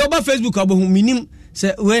 Now, the other Facebook about whom minim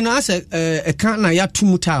say when I say a can't ya 2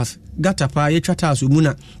 mutals, Gatapa, ye chatas,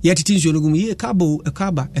 Muna, yet it is your a cabo, a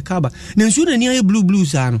caba. Then soon near blue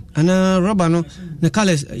sano, and a robano, the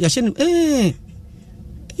colors, Yashin,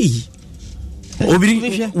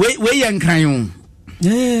 we and crying.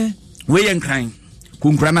 We and crying.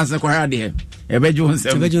 Kunkranas acquired Ebejo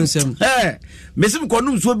nsem mesim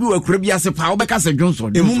konum so bi wa krabia se pa obeka se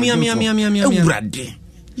Johnson emu mia urade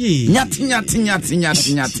nyati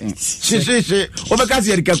she obeka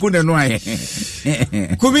se erika kuna no aye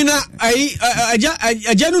kumina ai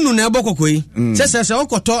aja nunu na ebokoko yi se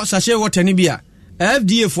okoto sachet water ni bia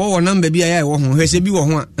FDA for one number bia ya wo ho hwese bi wo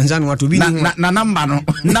ho anza no wato bi na number no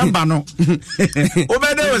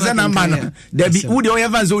obede wo se number no da bi wo de o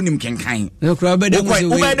ever zonim kenkan no kra obede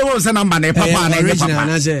wo se number na papa na e papa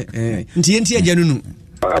na se nti aja nunu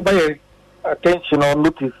abaye attention on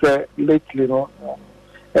notice lately no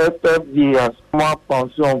FDA has more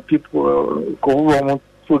pounds on people go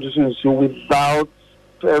producing without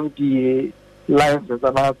FDA license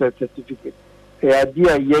and other certificate. The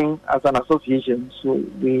idea young as an association, so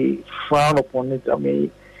we frown upon it. I mean,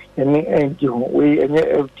 any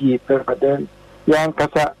FDA, but then young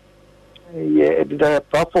Kasa, the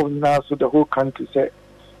platform now, so the whole country said,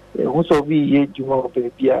 who's of the age you of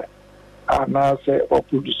the and now say, or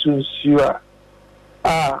producing sure,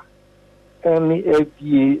 any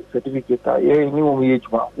FDA certificate, any age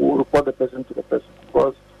will report the person to the person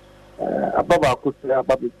because above I could say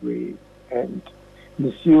above the grade and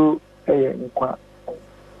monsieur.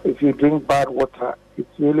 If you drink bad water, it's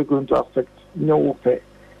really going to affect your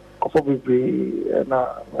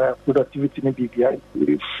productivity in BBI.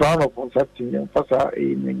 We frown upon such things and first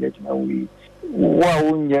in engagement. We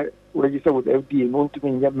register with FDA, want to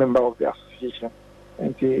be a member of the association.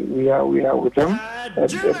 And we are with them.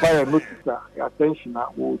 By a notice, attention,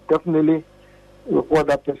 we'll definitely report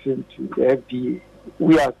that person to the FDA.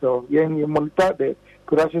 We ourselves, monitor the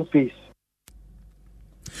production phase.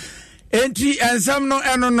 Entry and some no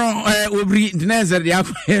obri Nezer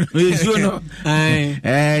Yakuno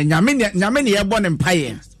Yamini born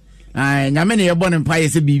empire. Yamini born empire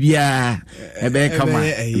se bibia Ebekama.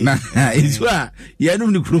 It's why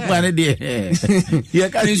Yanum the group one a day.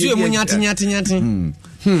 Nyati.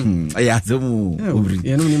 Ayazumu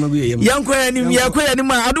Yanko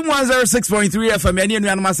anima Adum 106.3 FM and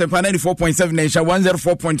Yanmas and 94.7 Nation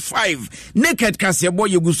 104.5 Naked Cassia boy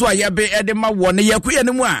Yugusu Ayabe Edema one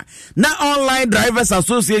Yakuyanua na Online Drivers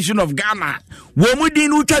Association of Ghana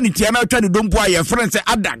Womudin Uchanitiana Chani Dumpoa your friends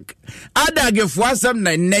Adag if wasam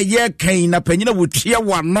na neye kain na penina wutia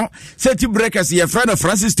wano seti breakers your friend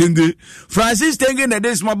Francis Tenge na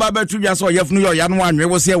this my baba to just or yefnu your yanwan we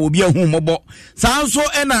was here will be a humobo sound so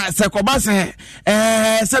ena sekobase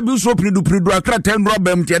sabi so pridu akra 10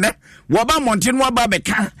 robem tiene waba montin waba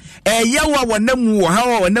beka yawa wanamu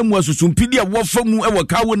hawa wanamu asusumpidi a wofamu e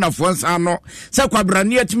wakawo na fonsa no se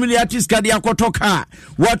kwabrane atmili artist card yakotoka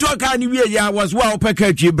watoka ni wie ya was wa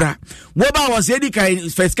opeka twibra woba was edika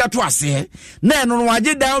first to ase na eno no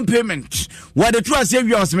waje down payment wade to ase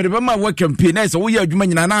wi osmede be ma work campaign na so wo ya adwuma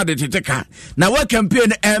nyina na de teteka na work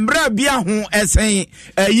campaign embra bia ho esen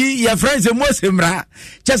yi ya friends emosemra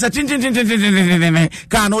chesa tin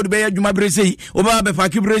ka no de be adwuma brese wo ba be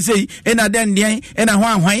faki brese ena den den ena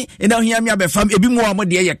hwan ena hia me abefam ebi mu a mo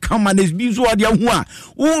de ye kama na bi so de ho a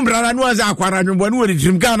wo mbrana no aza akwara dwumbo no wori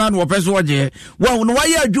trim ka na no peso oje wo no wa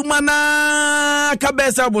ya adwuma na ka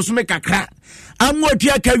besa bosume kakra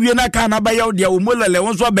amwotia kawie na ka na ba ya de wo molele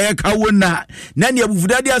won so ba ya ka wona na ne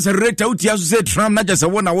abufudade asereta utia so se tram na jese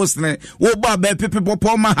wona wo sene wo ba ba pepe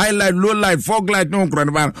popo ma highlight low light fog light no kro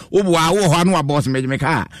ne ba wo bo a wo ho anu abos me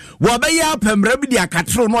ka wo ba ya pemra bi de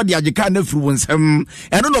akatro no de ageka na furu wonsam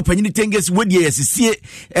eno no panyini tenges wodi yesisie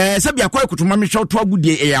sabi akwai kutuma me hwe to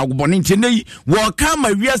agudie e agobone ntenei wo ka ma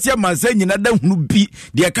wiase ma sa nyina da hunu bi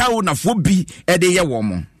de ka wo na fo bi e de ye wo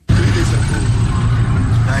mo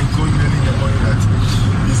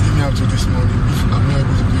to this morning. If I'm not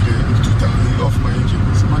able to be there, if 2,000 off my engine.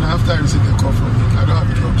 And after I received a call from him, I don't have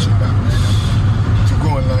the option back to go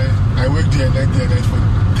online. I worked there and night for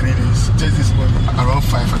 3 days. Just this morning, around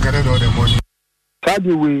 5, I gathered all the money.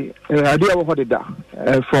 Friday we I did over the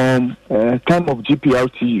from time of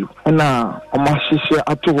GPLTU and now Omashisha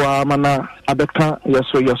Atuwa Mana Abeka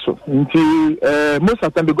Yaso. Most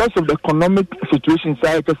of the time because of the economic situation,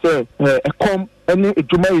 I can say a com any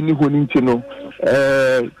Juma in Nihonintino.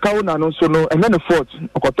 Kauna no so no and then the fourth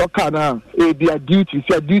okotoka na their duty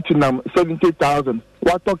say duty nam 70,000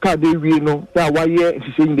 what toka dey we no that why here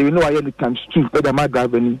saying they know why the times 2 for the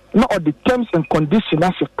driver ni not all the terms and conditions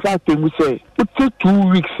as a class we say it 2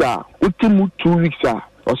 weeks it 2 weeks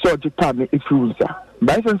or so the time if you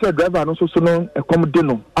by sense driver no so no come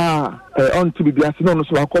no on to be no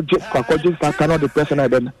so akọje sakana the person I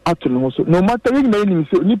then ato no so no matter you may ni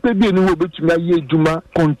so ni pe bi eni wo betumi aye ejuma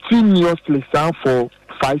continuously for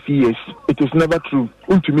 5 years. It is never true.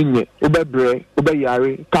 Untumi nye obebre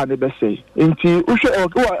obeyare ka ne be say nti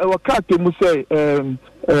o ka temu say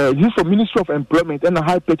this for Ministry of Employment and a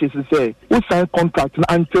high purchase say we sign contract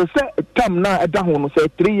until say time na eda ho no say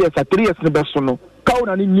 3 years ne be so no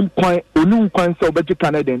kauna ni nim kwan onu kwan say obeje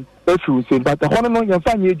Canadian efu say but hono no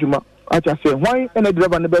yemfa nye ejuma acha say why any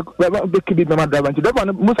driver ne be kibi na driver nti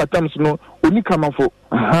driver most of times no oni kama for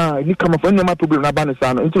ni kama for any problem na ban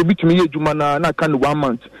say no nti obitumi ye ejuma na kan 1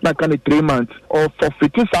 month na kan 3 months or for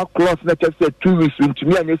fitting sa clause na just say 2 weeks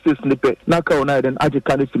ntumi anya say snippet na ka ona then aje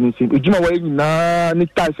kan finishing ejuma wa nyina ni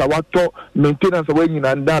ties awato maintenance wa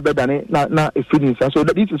nyina nda be dane na finish so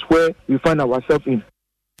this is where we find ourselves in.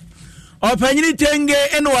 Opanyini tenge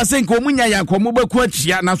eno wasenko munya yakomo beku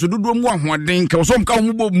atia na so dodo mu ahoden ka so mka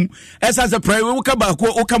ho bom esa se prawe wuka ba ko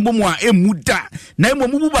okambo mu a emuda na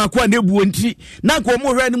emu ba ko na ebuo nti na ko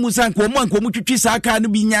mo hwe ne musan ko mo anko mo twitwi saka no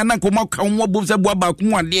binya na ko mo ka ho bom se bua ba ko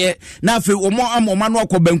mu ade na afi o mo amoma no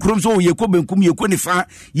akọ bankrom so ye ko bankum ye ko ni fa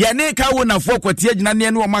ye ne ka wo na fo kwatia gina ne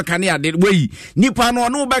o maka ne ade weyi nipa no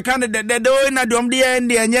no be ka ne de na dom de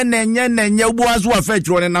enye na ubu azu afa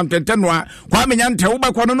twiro ne nam tete no a kwa menya nte wo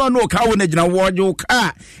ba ko no ka na gina wojo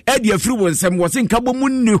ka edi afiri wonsem wose nka bo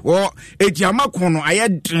munni ho etiama kono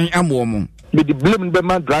ayedin amomo be the blame be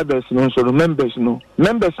my drivers no so members no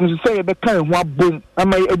say e be kan ho abom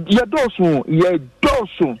ama ye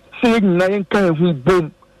doso say nyina yen kan ho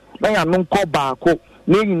bom na ya no nko baako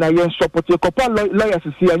na nyina yen support e kopa lawyers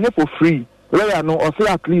see anya for free lawyer no or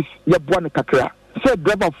say at least ye boa ne kakra say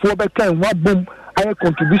driver for be kan ho abom aye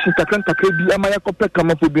contribution kakra bi ama ye kopa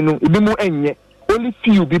kama fo bi no ebi mu enye only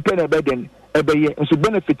few be paid burden ebeye and so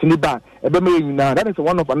benefit ni ba ebe me nyina that is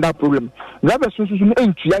one of another problem driver so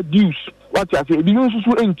entua dues what you say ebi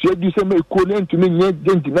so entua dues e me ko na entumi nye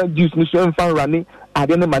na dues ni so enfan rani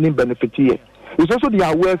ade ne money benefit here it's also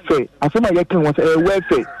their welfare asema ye kan was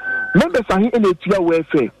welfare members are in etua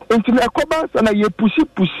welfare entumi akoba na ye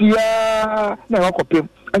pushi na wakopem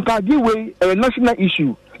and can give way a national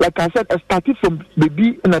issue like I said started from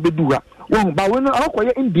baby na bedua well but when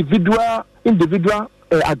akoye individual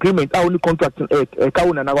agreement only contract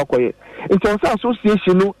kawo na nakoye in terms of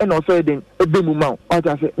association no and also then ebemuma what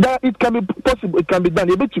I say that it can be possible, it can be done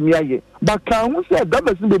ebetumi aye but can we say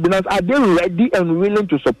government be are they ready and willing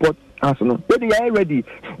to support us no they are ready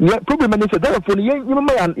problem is that for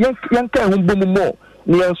yan kan ho bomu more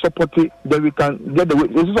ni support it then we can get the way.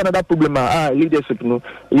 This is another problem leadership no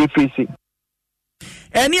you face.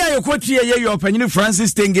 Eni ayokochi ye your opinion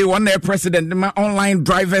Francis Tenge one president ma online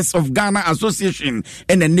drivers of Ghana Association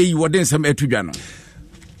and ene you wodin some etudwa no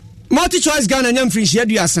multi choice Ghana nyam free share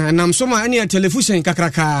duasan nam so ma ene television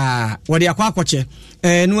kakraka wode akwa akwache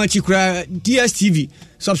no achi kura DSTV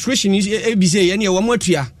subscription ABC ene wo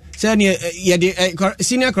matua say ne ye de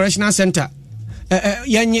senior correctional center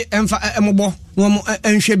yenye emfa emobo no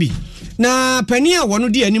enhwe bi na pania wono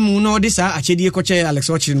di animu na odi sa achedie koche Alex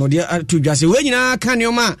Ochiri no di to dwase we nyina ka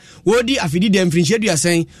neoma wodi afidi de mfrinhye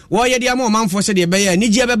duasen wo ye de ama manfo se de be ya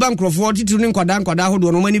nigye be bankrofo titru ni nkwada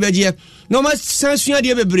hodo no mani begie no ma sansua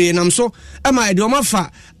de bebre nam so ama de o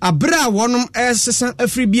mafa abra wonom esesa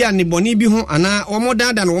afri bia ne boni bi ho ana wo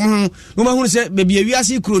modada no wo ho no ma hu se bebi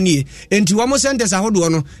awiase kronie enti wo mo sentes ahodo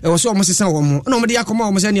no e wo so wo mo sesa wo mo na wo de yakoma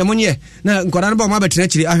wo mo se ne monye na nkwada no ba ma betena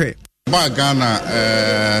chiri ahwe ba Ghana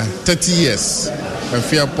 30 years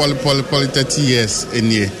afia poli 30 years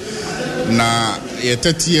enie na ye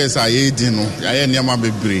 30 years ayedi no aye niam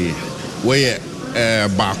bebre we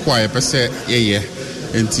ba kwa ye pese ye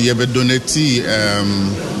enti ye be donate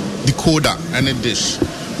decoder and a dish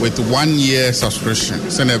with 1 year subscription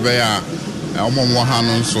se ne be ya omomo ha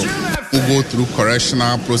no so we go through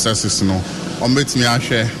correctional processes no on betimi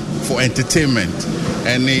ahwe for entertainment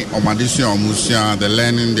any omadison musia the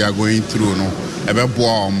learning they are going through no ebe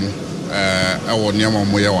boa omo e niam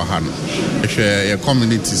mo ye wa ha no ehwe ye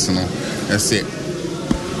communities no e say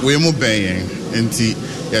we mu ben enti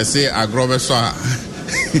ye say agrobe so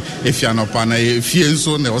if you're not pana if you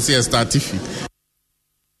so ne was a start if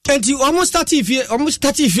and you almost start if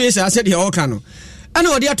I said the okano and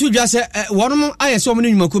what they are to just one more I saw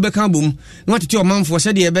many Makuba Kambum not to your mom for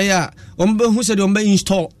said the Abaya who said on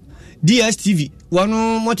install DSTV one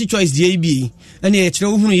multi choice DAB and it's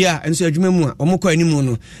no ya and so Jumemu or Moko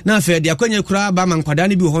anymore. Now fair the Akonya Kra Bam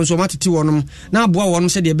Quadani be Honso Matty one now boy one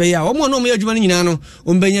said the Abaya or no mere Jumanino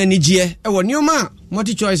Umbenya Nigia or new ma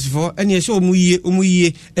multi choice for and yes,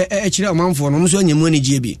 Umuye a man for almost one money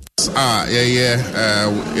GB.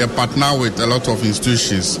 You partner with a lot of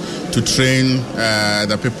institutions to train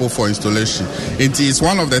the people for installation. It is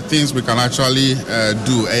one of the things we can actually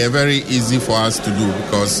do. Very easy for us to do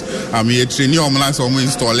because a trainee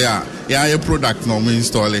installer. A product no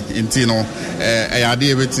install it. Intino I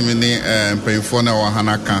did everything paying for now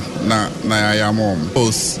Hanaka na ya mom.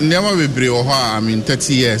 Never be brave. I mean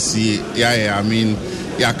 30 years. I mean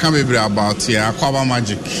can't be brave about Aquaba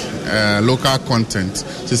Magic. Local content.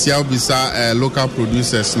 So see how bisa local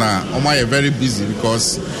producers now. Omo very busy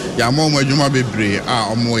because ya mom ejuma bebre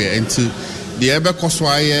omo ye into the ebe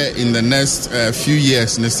koswaye in the next few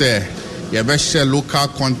years ne say you better share local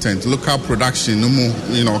content, local production,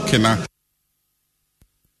 kena.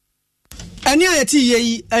 Any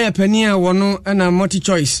ye a penny one and a multi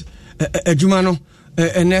choice a Jumano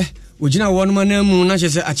and Ujina one man much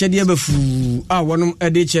as a chedia befu one a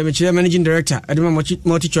day managing director at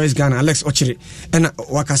multi choice Ghana Alex Ochiri and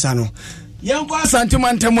Wakasano. Young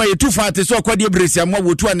Santimantamu, too far to so quadi brace and what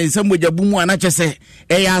would one in some way Jabumu and Achese,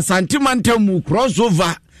 a Santimantamu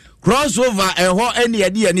crossover ho any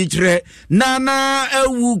idea nitre nana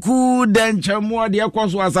ewuku denchamo de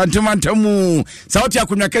akwaso asantimantamu sauti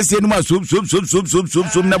akunya kese no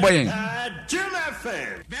soup na boyen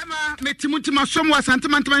Bema metimuti masomo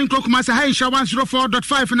asantimantamu nkokuma sa haisha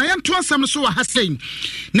 104.5 na yanto asam so wa hasen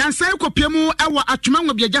na sai kopiemu ewa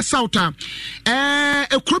atwuma biaja sauta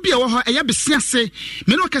ekrobia wo ho eya besiase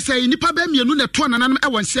me no kasa nipa ba mienu na to nananom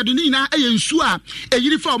ewa nsiado ni na eya nsu a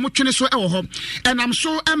eyiri fa omotwene so ewo ho enam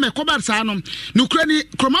so kobar sanom nukrani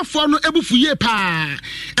kromafo no ebufuye pa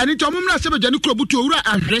ani to momra se bejani krobutu owura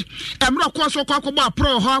ahwe emra kwaso kwakobo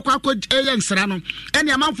apro ho kwako ensra no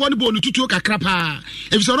ene amanfo no bo nututu kakra pa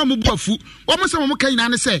ebiso no mubuafu omo se mo kan ina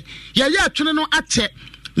ne se ye atwene no ache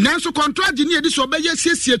nanso contract ni ediso beye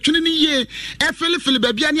siesie twene ni ye efele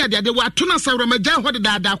babia ni ade wa to na sawro maja ho de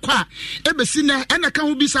dada kwa ebesi na ena ka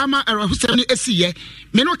ho bi sama erahusem ni esiye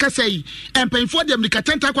me no ka sei empanfo de amerika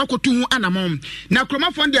tenta kwa kotu hu anamom na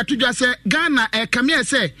kromafo de atodwa se Ghana kamia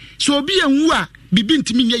se so obi enwu a bibi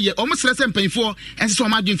ntimi nyeye omo sere se empanfo ense so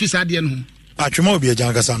ma dwemfisa ade no atwema obi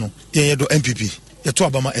ejan kasa no ye do MPP ye to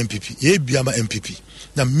abama MPP ye bia ma MPP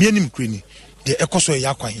na mienim kreni de ekoso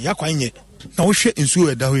yakwan nye na wo hwe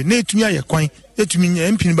nsuo eda ho na etumi aye kwan etumi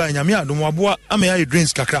nya mpini ba nyame adom aboa ama ya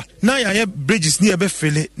drains kakra na ya bridges ni ebe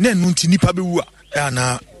fele na enu nti nipa bewu a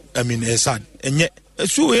na I mean sad enye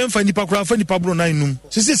so ye mfa nipa kura fa nipa bro na enum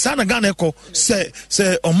sisi sana Ghana eko se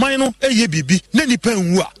oman no eye bibi na nipa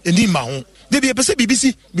enwu a eni ma ho de bi pese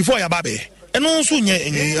BBC before ya babe eno so nye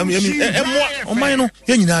emwa oman no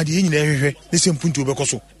ye nyina de ye nyina ehwehwe ne se mpuntu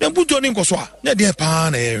obekoso na mpuntu oni nkoso a na de pa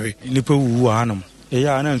na ehwe nipa wu anam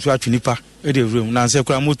eya na nso atwe nipa e de room na nse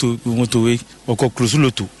kura moto we okokrusu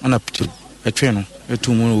loto ana pito etwe no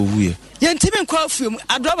etumu no owuye yentimi nkwa afuem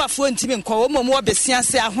adobafo ntimi nkwa wo momo obesia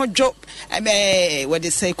se ahodwo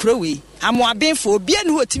wode say kurowe amoabenfo obi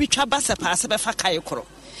ani hotimi twa basa paase befa kai koro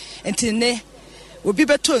entine obi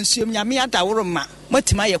beto nsuom nyame adaworo ma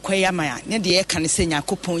motima yekwa ya ma ne de ye kan se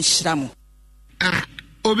nyakopon hyira mo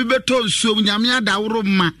obi beto nsuom nyame adaworo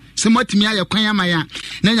ma se motimi ayekwan ya ma ya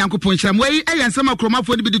na nyakopon hyira mo yi eyensama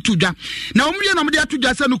kromafo de bi de tudwa na omye na mo de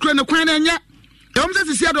atudwa se no kuro ne kwan na nya Omza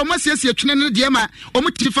sisi ado masiesie twene ne de ma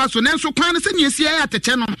omutifa so nanso kwan se niesie ya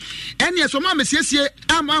teche no ene so ma masiesie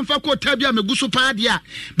amfa ko tabi ameguso pa de a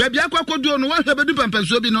baabi akwakoduo no wa hwebedu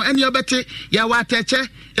pampanso bi no ene obete ya wa teche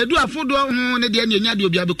edu afodo ho ne de ene nya de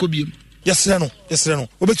obi abekobiem yesre no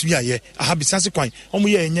obetumi aye aha bisase kwan omo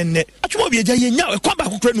ye enye ne atwoma bi eja ye nya kwa ba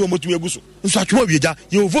kokra ne omotumi aguso nso atwoma bi eja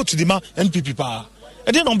ye vote di ma NPP pa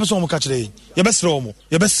e dey no person omo ka kire ye besre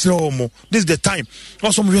omo this is the time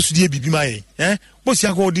also mo hwesu die bibi ma ye bosi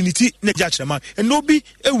accordingity ne ja kire ma no bi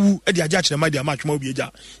ewu e de aja kire ma de ma atwoma bi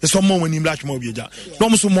eja e so mo wani mla atwoma bi eja no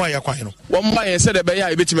mo so mo aye kwan no wo mba ye se de be ya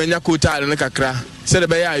e betimi nya kota ne kakra se de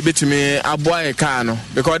be ya e betimi aboa e ka no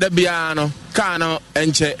because da bia no ka no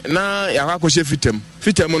enche na ya kwa koshe fitem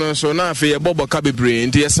no so na afi ye bobo ka bebre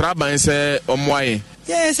ndi ye sraban se omoaye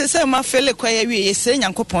yes se ma fele kwa ye wi ye se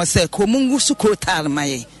nyankopon se ko mungu su ko tar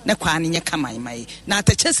mai ne kwa ne nya kamai mai na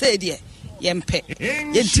ta che se de yempe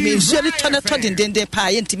yentimi nsuo to dendende pa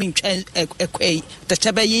yentimi ntwa ekwai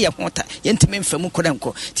tachaba ye hota yentimi mfamu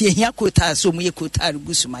kodanko ti ehia kota so mu ye kota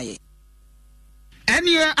gusumaye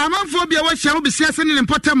Any amanphobia was shall be season in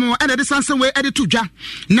Potamo and the Sansa way edit to Ja.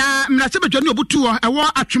 Na Mnasabajano Butua, a war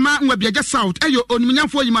at Chima Wabiaja South, a yo on Minyan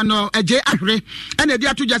for Yamano, a J. Ahre, and a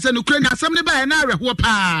dear to Jason Ukraine, assembly by an hour,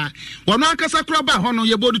 whopa. One Casa Craba, Hono,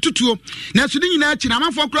 your body to two. Now, Sudina,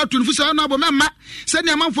 Chinaman for Crowd to Fusa Noble Mamma, send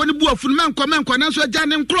a man for the book from Man Command, Quanaso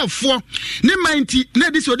Janem Crow for Nemanti,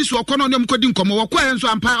 Nedis or this or Cononium Coding Como, or Quans,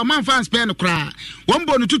 and Pa, a man fans pen cry. One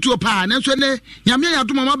bone to a pan, and so Yamia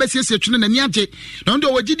to Mama Bessie, and Yaji.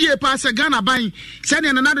 Nondo wajidi pasa Ghana buying send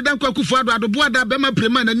another dan kwaku fado adoboada bema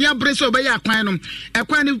prema na nia breso obeya kwan no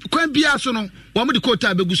ekwan ni kwan bia so no wo mo de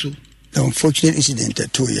kota beguso. The unfortunate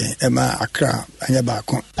incident to ye ema Accra anya ba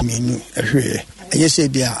kon amenu ehwe eye se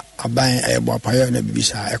bia aban ebo apayo na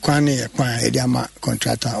bibisa ekwan ni ekwan e dia ma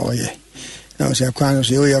contractor oye no say ekwan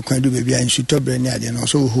so you kwan do bibia nsu tobre ni ade no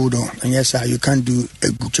so hold on and yes sir you can do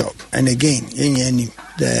a good job. And again any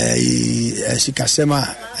the sikasema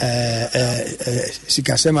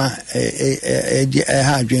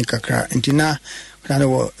ha drink kakra ntina kana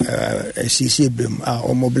wo CC brim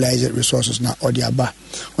or mobilize resources na odiaba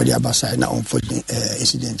side na unfortunate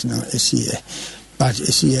incident no but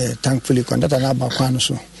thankfully conduct na ba kwano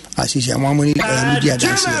so asisi amamuni media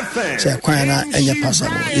dance say kwana enya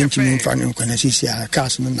passable yentimi mfano nkwana sisi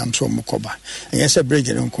cars no nam so mokoba enya se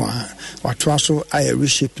bridge no kwa watwa so aye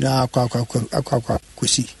reshape na akwa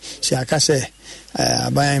kusi si akase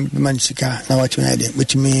abayan mansika na watu na de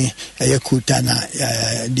mutimi yakuta na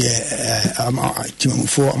de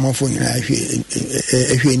timufo amafo nyina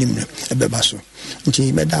ehwe nim ebeba so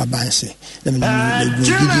nti meda abanse na me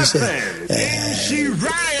gidi se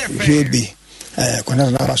hebe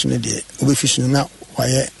kwana na baso ne de obefisu na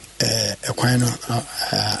waye ekwan no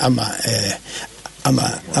ama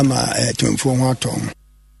timufo ho atom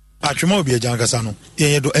atwema obi ajankasa no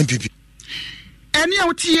yedo MPP Any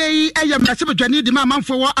out ye, I am a Sabajani, the man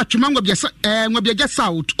for Atchumang Wabiaja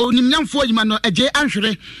South, or Nimyan for Yamano, a J.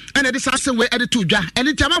 Anshere, and a disaster where added to Ja, and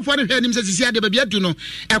the time for the him says, the Babiaduno,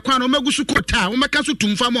 a Quano Magusu Kota, Makasu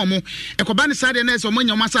Tumfamomo, a Kobani Sadenes or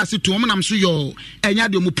Monya Masasi to Omanam Suyo, and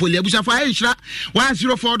Yadu Mupulia, which are for Aisha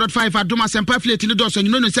 104.5 at Dumas and Pamphlet in the Dawson,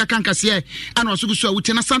 you know, Sakankasia, and also with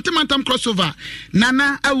a sentimental crossover.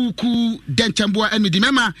 Nana Auku, Denchambua, and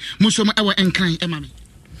Midimema, Musoma, our Enkai, Emami.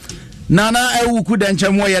 Nana ewuku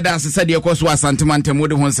denchemo ye da asese de ekoso asantemante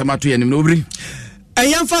mode ho nsemato ye nim no obri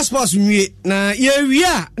ayam fast pass nwie na ye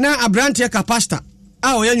wia na abrante ka pasta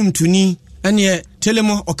a o yanyum tuni ene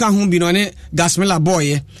telemo oka ho bi no ne gasmela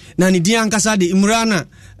boy na ne dia nkasa de Imrana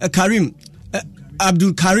Karim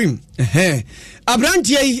Abdul Karim abrante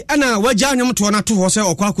yi ana waja nyom to na to ho se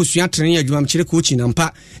okwa akosua tren adwuma mkire coach na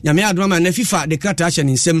mpa nyame adwuma na FIFA de krata ahye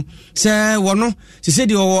ne nsem se wono se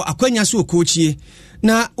de wo akwanya so coachie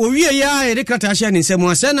na owie ya erekrata ahia ne nsemu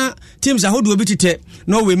asena teams ahodo obitite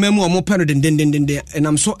Norway memu omo peno dendendende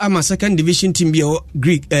enam so ama second division team bi o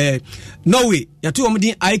Greek Norway yato omo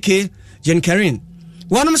din IK Jen Karin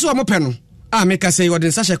wanam so omo peno meka say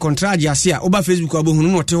wodin sasha contract ase a oba Facebook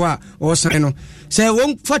abohunu no tewa o san no say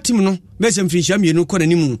won fatim no besem finhia mienu ko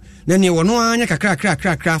nanimu na ne wono anya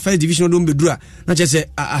kakra first division do mbedura na chese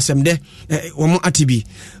asemde womo atibi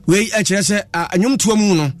we akire se anyom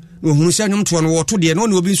tuamu no ohunu se nyom to no woto de no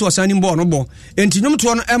obi nso osan ni mbo no bo enti nyom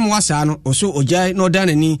to no wasa no oso ojai no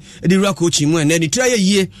danani edi rua coach mu na edi try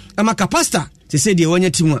yie ama capacity se de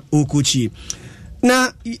wanya timu o coach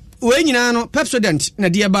na we nyina no Pepsodent na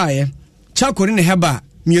de baaye chakori ne heba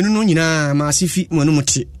mienu no nyina ma asifi mu no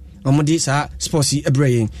muti omodi sa sports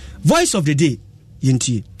ebrayin voice of the day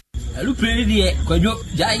yenti Lupre die kwajo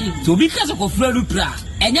jai to bi kasa ko fura lupra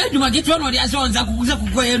enya djuma je to no de aso nza kukuza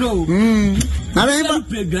kukoye no na be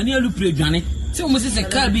lupre dwane se o mo se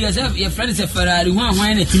car bi ya friend se Ferrari ho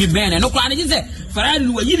na timi ben no kwa ne je se Ferrari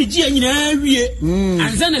no yiri ji anyina wie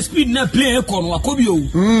anza na speed na play ko no akobi o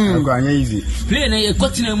go anya easy play na e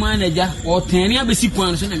kotina mu anaja o tene abesi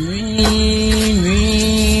kwan so na ni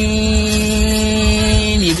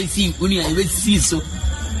besi uni ya besi so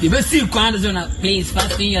the best you can do now. Please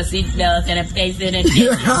fasten your seatbelt and place it in. I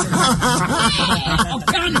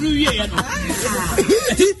can't do it.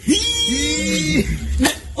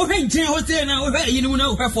 Oh, hey, Jay, what's there now? You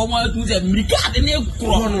know, for more to the American and they're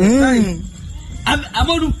crawling. I'm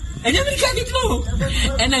on and American it know.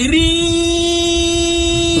 And I read.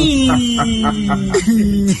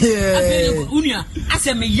 Unia, I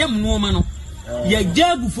said, me young woman. Ya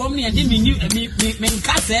jagu from me and me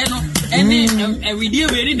nkase no ene we dey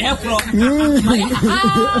wearing hair crop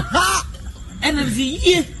and I say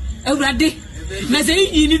ye awrade na say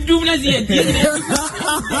you need do na say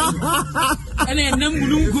and nam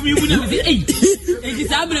gulu kumi mu na say eh e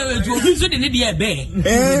sabra we to obi so de ne de be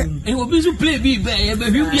e obi so play bi be e ba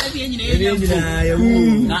hu bia de nyina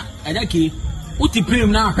na adake uti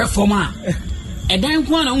prim na hwe form a edan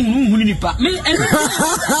ko na hunu nipa me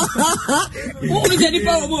o ni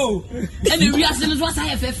nipa obo and we ase no so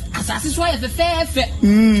asa ff asase so ff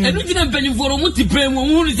enu gina mpani foro muti prim o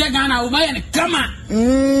hunu se Ghana o ba ye ne kama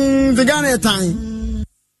the Ghana time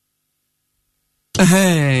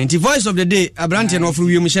the voice of the day Abrante no for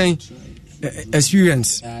wiem shen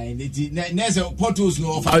experience next portals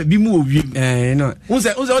no bi mu wiem no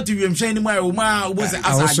unse what wiem shen ni ma o se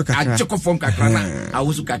asa a check form kakra na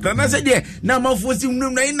awusu kakra na se de na mafo si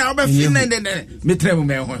nnum na ba fi na me trem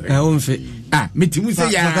me ho o mfe metimu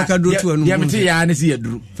se ya ya meti ya ne se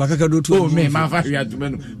yaduru fakaka do tu o me ma fa hwe aduma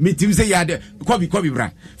no metimu se ya de kobi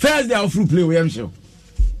bra first day of play we am show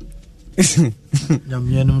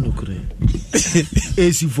Yamianum no kure.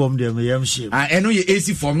 AC form there me yam shame. Eno ye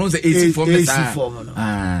AC form no say AC form AC form no.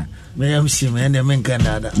 Me yam shame ene men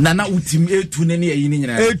kanada. Na utim etu ne ne ayi ne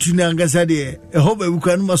nyina. Etu na ngasa de e ho ba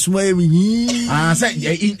buka no masoma ye mi.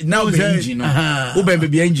 Say now be engine no. Wo be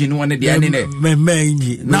be engine no ne de ne. Me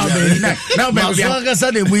engine. Now be masoma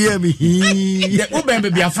ngasa de mu ye mi. Wo be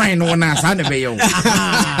be fine no na sa ne be ye o.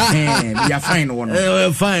 Be fine no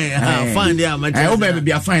no. Fine. Fine there ma. Wo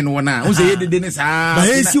be fine no na. Wo say ye de ne sa. Ba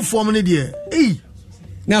AC form ne de.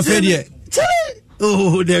 Na fe de.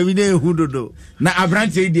 Oh, there we dey hudodo. Na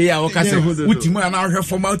Abrante dey ya woka se utimu na ahwe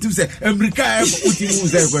form out say America utimu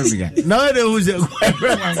say ko America. Na dey hu say.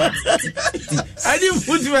 Ani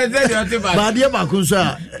utimu say dey atiba. Ba dey ba kun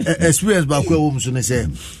so experience ba ko wo so ne say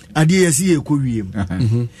ade yesi e ko wiem.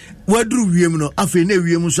 Waduru wiem no afi na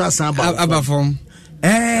wiem so asan ba. Aba form.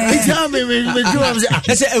 Tell me I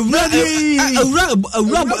say awura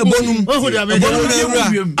bonum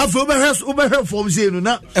afa form say no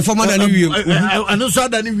na e form da ni wiem anu so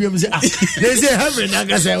da ni wiem say they say heaven na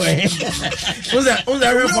ga say we oza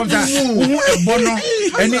form da e bono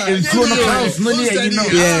eni entuo no house no ni eyi no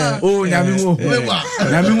oh nyame wo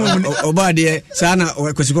oba de sana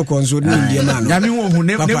kwesiko konso ni ndie ma no nyame wo hu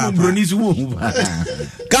ne mo broni so wo hu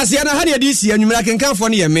kasi ana ha ne di si anwumra kenkanfo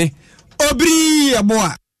ne ye me obri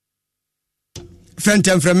aboa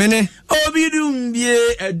fentem fremene obidum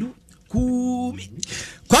bie adu kumi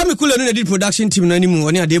Kwame Kule no edit production team no animu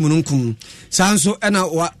oni ade mu nkum sanso ena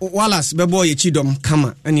Wallace bebo ye chidom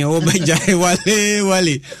kama ene o beja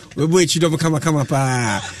wale bebo ye chidom kama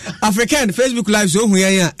pa African Facebook live so hu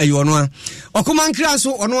yan ayo no a okoma nkra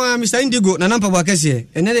so ono a Mr Indigo na nampa bwa kase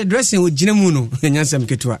ene the dressing o gina mu no nyansam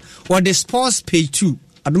ketua or the sports page 2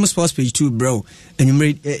 Adom sports page 2 bro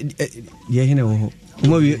enumere ye hina wo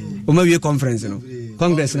Omawie conference no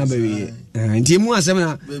congress na bawie nti mu asem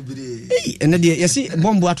na ene de yesi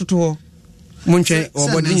bombo atoto ho munche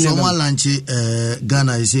obodi ni so one lunch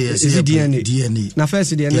Ghana is DNA na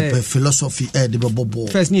first DNA philosophy de bobo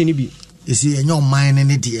first ni bi esi enyo mine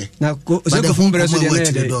ne de na ko se ko fumbere so de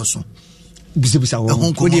bisa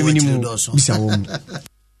wo ko de minimum bisa wo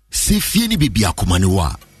se fie ni bibia akomane wo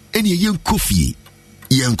a ene yen kofie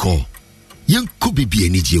yen ko bibia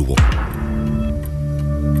ni je wo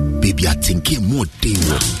baby I think more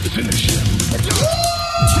danger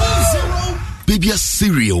baby a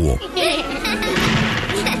cereal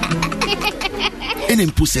and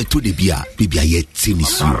then put to the beer baby I yet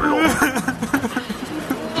tennis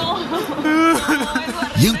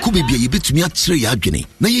yanku baby you bet me a tray agony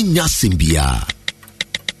na yen bia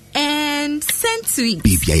and sent sweet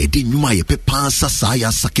baby I didn't know my pepa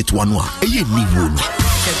saya sakit wanwa e ye ni wo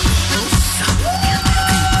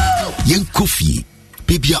yen coffee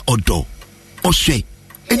baby odo ohwe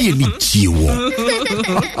eni ni jiwo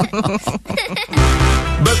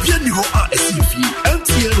baby ni ho a SCV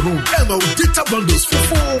MTN home ema data bundles for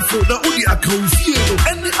na only account fee no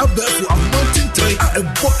any other for a mountain time a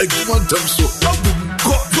quantum so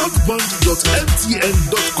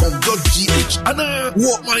broadband.mtn.com.gh and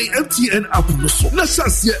what my MTN app no so na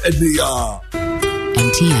sasia enia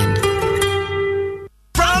MTN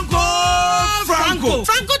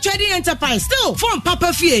Franco Trading Enterprise still phone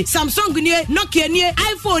Papa Fie Samsung nie Nokia nie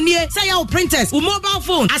iPhone nie say your printers or mobile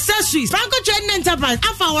phone accessories Franco Trading Enterprise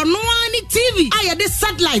afa our no any TV aya this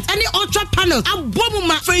satellite any ultra panels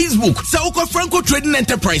abomuma Facebook say uko Franco Trading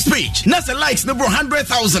Enterprise page na say likes number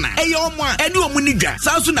 100,000 ayo mo eni omuniga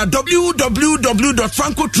sanso na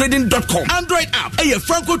www.francotrading.com Android app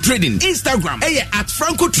Franco Trading Instagram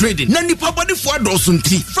 @Franco Trading na nipa body for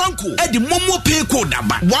adosunti Franco e di momo pay code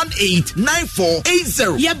number 18948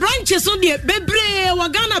 080. Your branches on the Bebre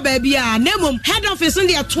Wagana baby. Nemo head office on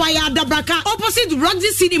the Twaya Dabraka opposite Roxy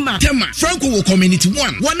Cinema. Tema Franco Community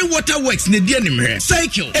 1. One Waterworks Nedianimere.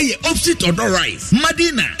 Cycle. Opposite Odor Rise.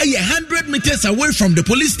 Madina. 100 meters away from the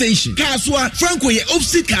police station. Kaswa Franco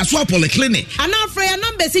opposite Kaswa Polyclinic. And our prayer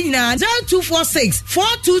number is 0246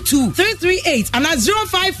 422 338 and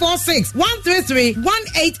 0546 133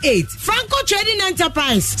 188. Franco Trading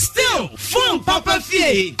Enterprise. Still phone Papa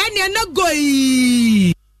Fie. And you're not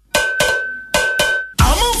going.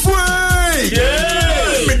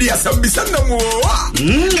 Media Sambisana Moa.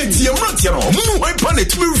 It's your Montiano. Move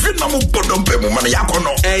planet will fit no bottom pay money.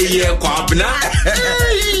 Hey, Quabna.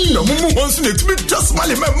 No Mumu wants me to be just my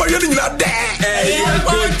member. You're not there.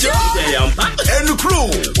 Good job. And the crew.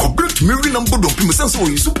 Complete Miri number of people so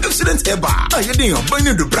you super accident ever. I didn't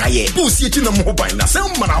abandon the Braille. Pussy in a mobile. Now, some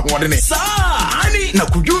man I want it. Sani. Now,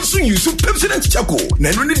 could you soon use super accident Chaco?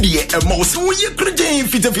 Then, really, a mouse. We are creating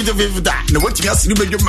fit. No, what you ask you.